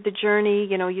part of the journey.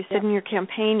 You said in your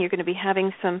campaign you're going to be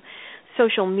having some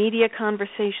social media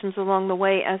conversations along the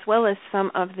way, as well as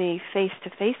some of the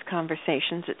face-to-face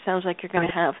conversations it sounds like you're going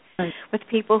to have with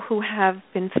people who have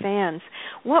been fans.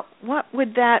 What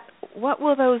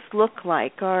will those look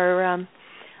like? Or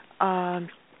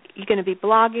you going to be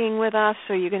blogging with us,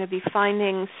 or are you going to be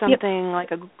finding something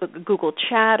like a Google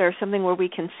Chat or something where we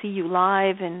can see you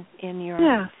live in your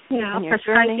in your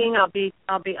journey? Skyping. I'll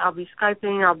be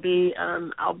Skyping.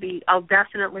 I'll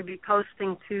definitely be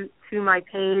posting to my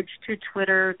page, to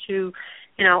Twitter, to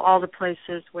all the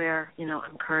places where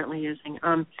I'm currently using.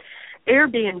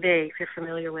 Airbnb, if you're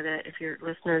familiar with it, if your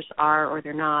listeners are or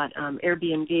they're not,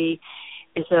 Airbnb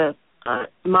is a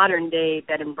modern day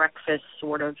bed and breakfast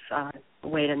sort of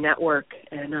way to network,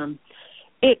 and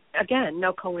it again,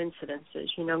 no coincidences.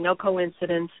 No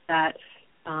coincidence that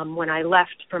when I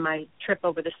left for my trip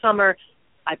over the summer,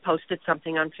 I posted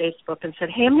something on Facebook and said,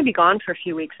 "Hey, I'm going to be gone for a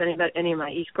few weeks. Any of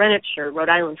my East Greenwich or Rhode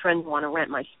Island friends want to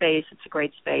rent my space? It's a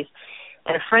great space."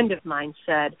 And a friend of mine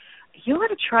said, "You ought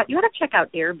to check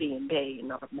out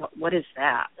Airbnb. What is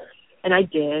that?" And I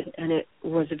did, and it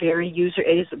is a very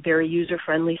user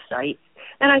friendly site.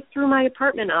 And I threw my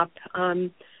apartment up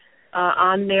on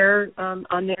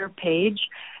their page,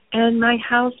 and my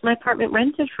apartment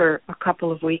rented for a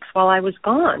couple of weeks while I was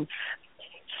gone.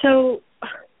 So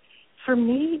for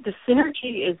me, the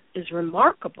synergy is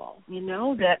remarkable.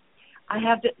 That I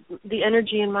have the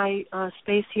energy in my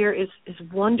space here is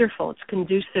wonderful. It's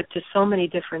conducive to so many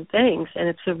different things, and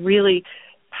it's a really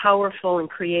powerful and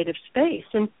creative space.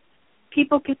 And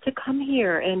people get to come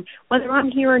here, and whether I'm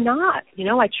here or not,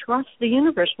 I trust the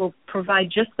universe will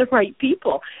provide just the right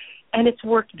people, and it's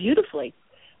worked beautifully.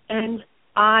 And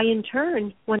I, in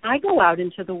turn, when I go out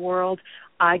into the world,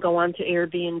 I go onto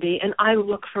Airbnb, and I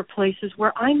look for places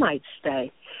where I might stay.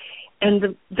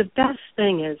 And the best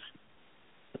thing is,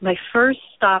 my first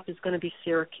stop is going to be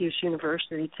Syracuse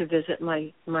University to visit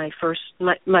my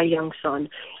young son,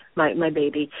 my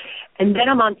baby, and then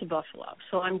I'm on to Buffalo.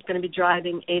 So I'm going to be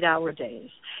driving 8-hour days.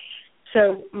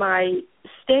 So my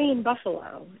stay in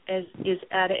Buffalo is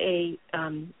at a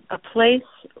place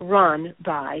run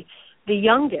by the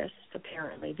youngest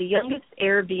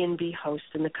Airbnb host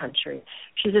in the country.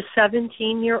 She's a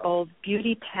 17-year-old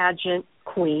beauty pageant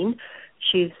queen.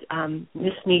 She's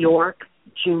Miss New York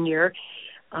Junior.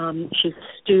 She's a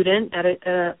student at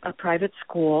a private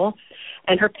school,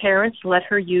 and her parents let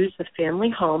her use the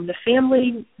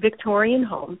family Victorian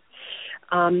home,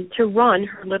 to run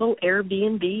her little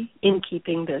Airbnb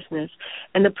innkeeping business,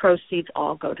 and the proceeds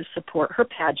all go to support her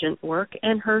pageant work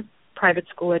and her private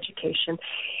school education.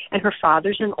 And her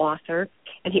father's an author,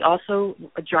 and he also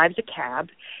drives a cab.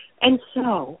 And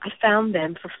so I found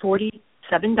them for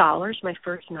 $47 my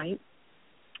first night.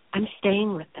 I'm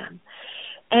staying with them.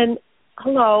 And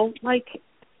hello,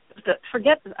 the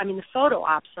photo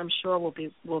ops I'm sure will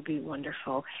be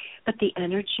wonderful, but the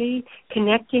energy,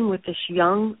 connecting with this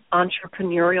young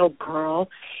entrepreneurial girl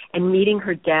and meeting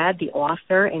her dad, the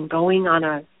author, and going on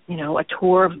a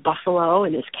tour of Buffalo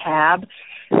in his cab.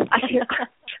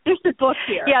 There's a book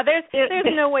here. Yeah, there's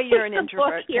no way you're an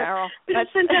introvert, Carol. There's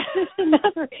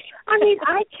another. I mean,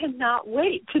 I cannot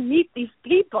wait to meet these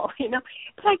people,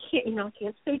 But I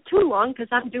can't stay too long because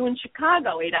I'm doing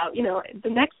Chicago, the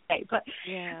next day. But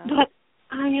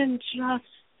I am just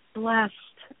blessed,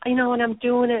 and I'm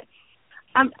doing it.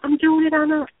 I'm doing it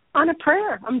on a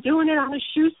prayer. I'm doing it on a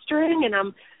shoestring, and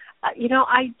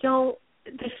I don't.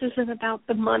 This isn't about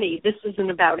the money. This isn't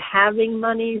about having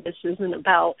money. This isn't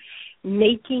about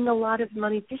making a lot of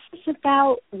money. This is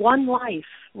about one life,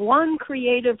 one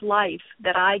creative life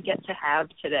that I get to have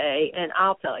today. And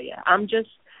I'll tell you, I'm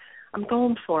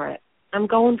going for it. I'm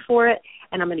going for it,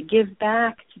 and I'm going to give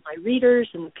back to my readers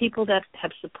and the people that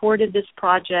have supported this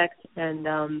project. And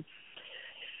I'm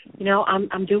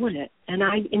doing it. And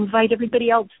I invite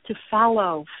everybody else to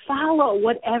follow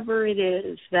whatever it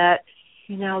is that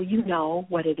you know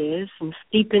what it is, and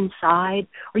deep inside,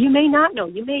 or you may not know.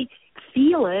 You may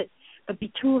feel it, but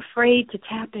be too afraid to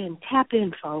tap in. Tap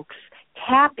in, folks.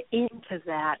 Tap into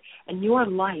that, and your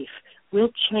life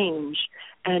will change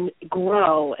and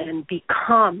grow and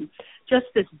become just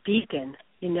this beacon,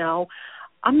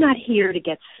 I'm not here to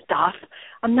get stuff.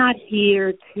 I'm not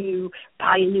here to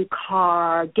buy a new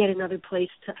car, get another place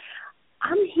to.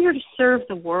 I'm here to serve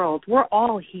the world. We're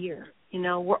all here.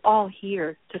 We're all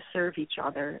here to serve each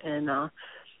other, and I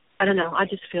don't know. I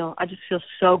just feel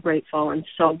so grateful and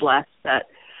so blessed that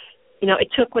it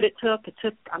took what it took.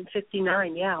 I'm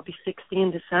 59. Yeah, I'll be 60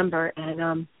 in December,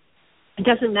 and it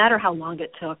doesn't matter how long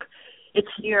it took.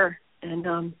 It's here, and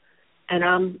I'm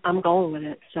going with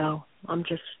it. So I'm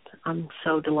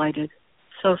so delighted,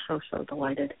 so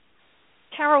delighted.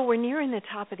 Carol, we're nearing the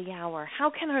top of the hour. How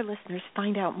can our listeners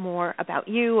find out more about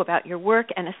you, about your work,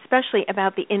 and especially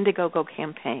about the Indiegogo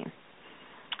campaign?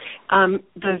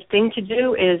 The thing to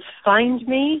do is find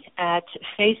me at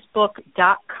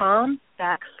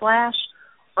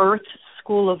facebook.com/Earth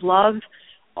School of Love,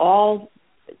 all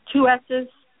 2 S's,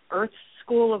 Earth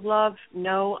School of Love,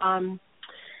 no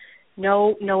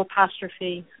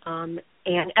apostrophe.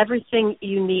 And everything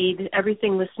you need,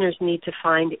 everything listeners need to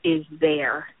find is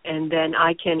there. And then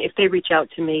I can, if they reach out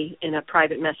to me in a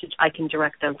private message, I can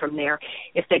direct them from there.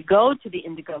 If they go to the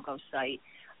Indiegogo site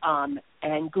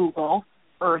and Google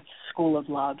Earth School of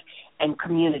Love and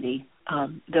Community,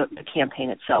 the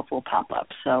campaign itself will pop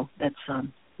up. So that's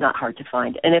not hard to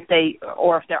find. And if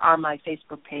they're on my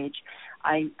Facebook page,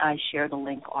 I share the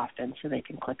link often so they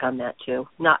can click on that too.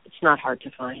 It's not hard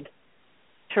to find.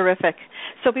 Terrific.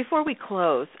 So before we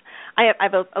close, I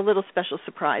have a little special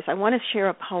surprise. I want to share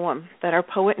a poem that our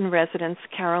poet-in-residence,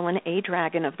 Carolyn A.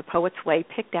 Dragon of the Poet's Way,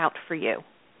 picked out for you.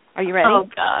 Are you ready? Oh,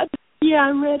 God. Yeah,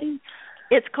 I'm ready.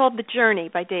 It's called The Journey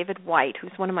by David White,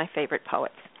 who's one of my favorite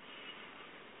poets.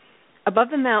 Above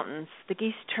the mountains, the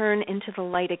geese turn into the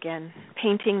light again,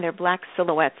 painting their black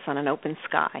silhouettes on an open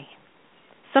sky.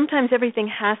 Sometimes everything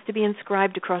has to be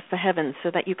inscribed across the heavens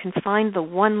so that you can find the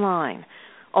one line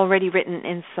already written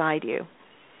inside you.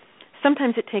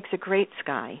 Sometimes it takes a great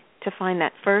sky to find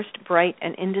that first bright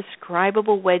and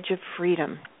indescribable wedge of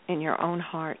freedom in your own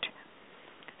heart.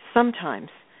 Sometimes,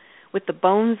 with the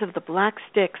bones of the black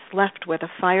sticks left where the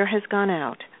fire has gone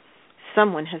out,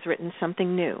 someone has written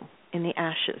something new in the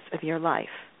ashes of your life.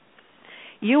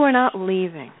 You are not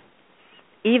leaving.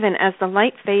 Even as the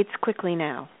light fades quickly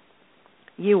now,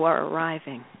 you are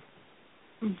arriving.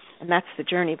 And that's The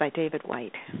Journey by David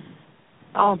White.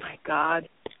 Oh, my God.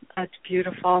 That's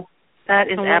beautiful. That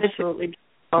is absolutely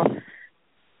beautiful.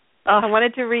 I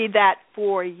wanted to read that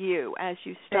for you as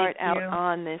you start out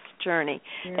on this journey.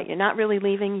 That you're not really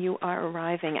leaving, you are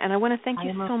arriving. And I want to thank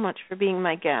you so much for being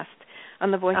my guest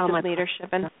on The Voice of Leadership.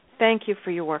 And thank you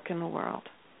for your work in the world.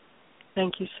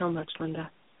 Thank you so much,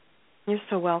 Linda. You're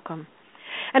so welcome.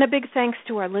 And a big thanks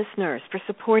to our listeners for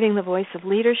supporting The Voice of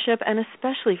Leadership and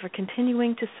especially for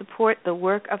continuing to support the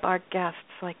work of our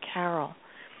guests like Carol.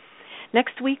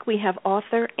 Next week, we have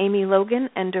author Amy Logan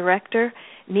and director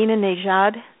Nina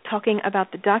Nejad talking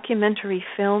about the documentary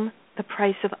film The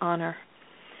Price of Honor.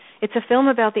 It's a film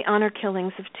about the honor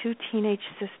killings of 2 teenage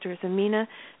sisters, Amina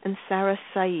and Sarah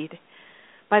Saeed,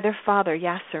 by their father,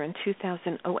 Yasser, in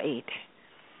 2008.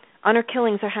 Honor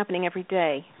killings are happening every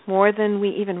day, more than we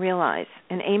even realize,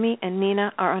 and Amy and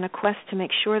Nina are on a quest to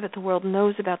make sure that the world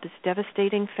knows about this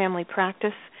devastating family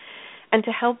practice and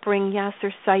to help bring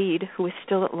Yasser Saeed, who is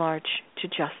still at large, to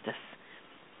justice.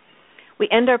 We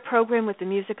end our program with the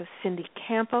music of Cindy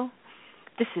Campo.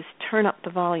 This is Turn Up the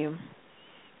Volume.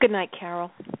 Good night,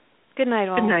 Carol. Good night,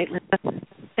 all. Good night, Linda.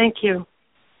 Thank you.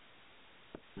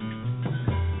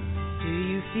 Do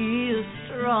you feel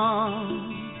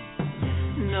strong,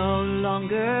 no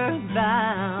longer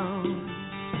bound?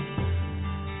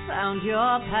 Found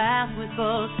your path with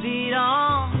both feet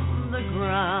on the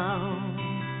ground.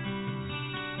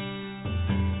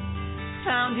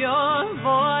 Found your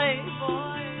voice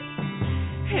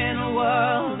in a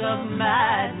world of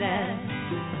madness.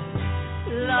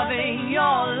 Loving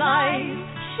your light,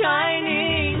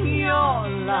 shining your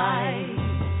light.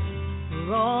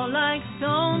 We're all like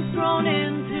stones thrown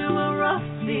into a rough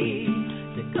sea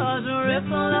to cause a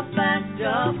ripple effect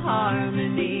of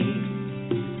harmony.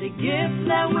 The gift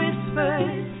that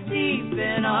whispers deep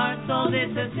in our souls,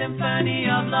 it's a symphony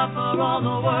of love for all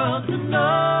the world to know.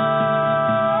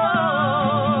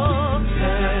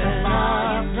 Turn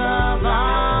up the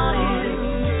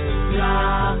volume,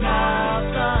 block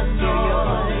out the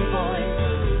noise.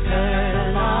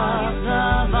 Turn up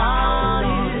the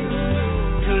volume,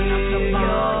 hear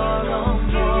your own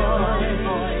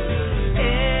voice.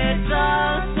 It's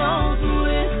a soul's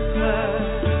whisper.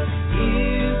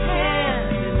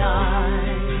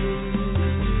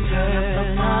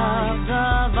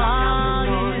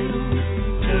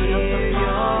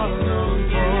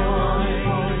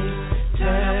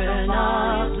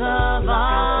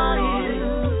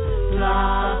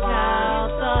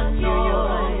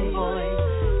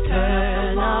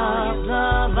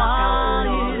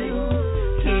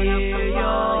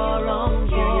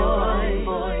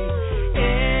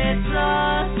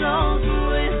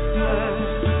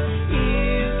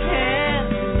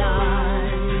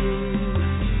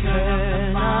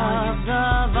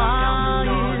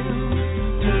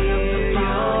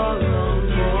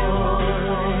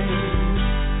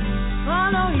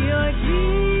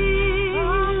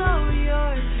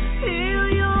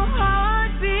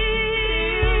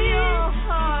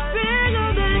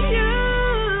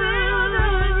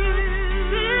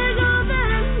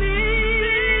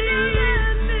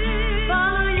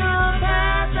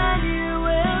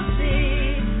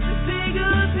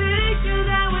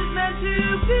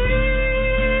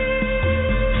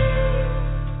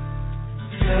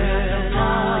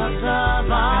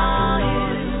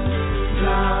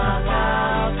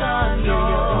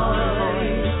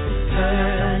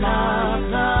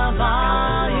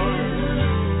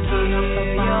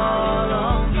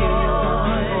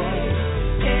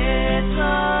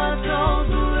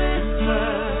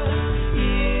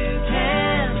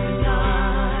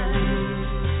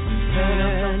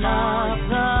 Turn up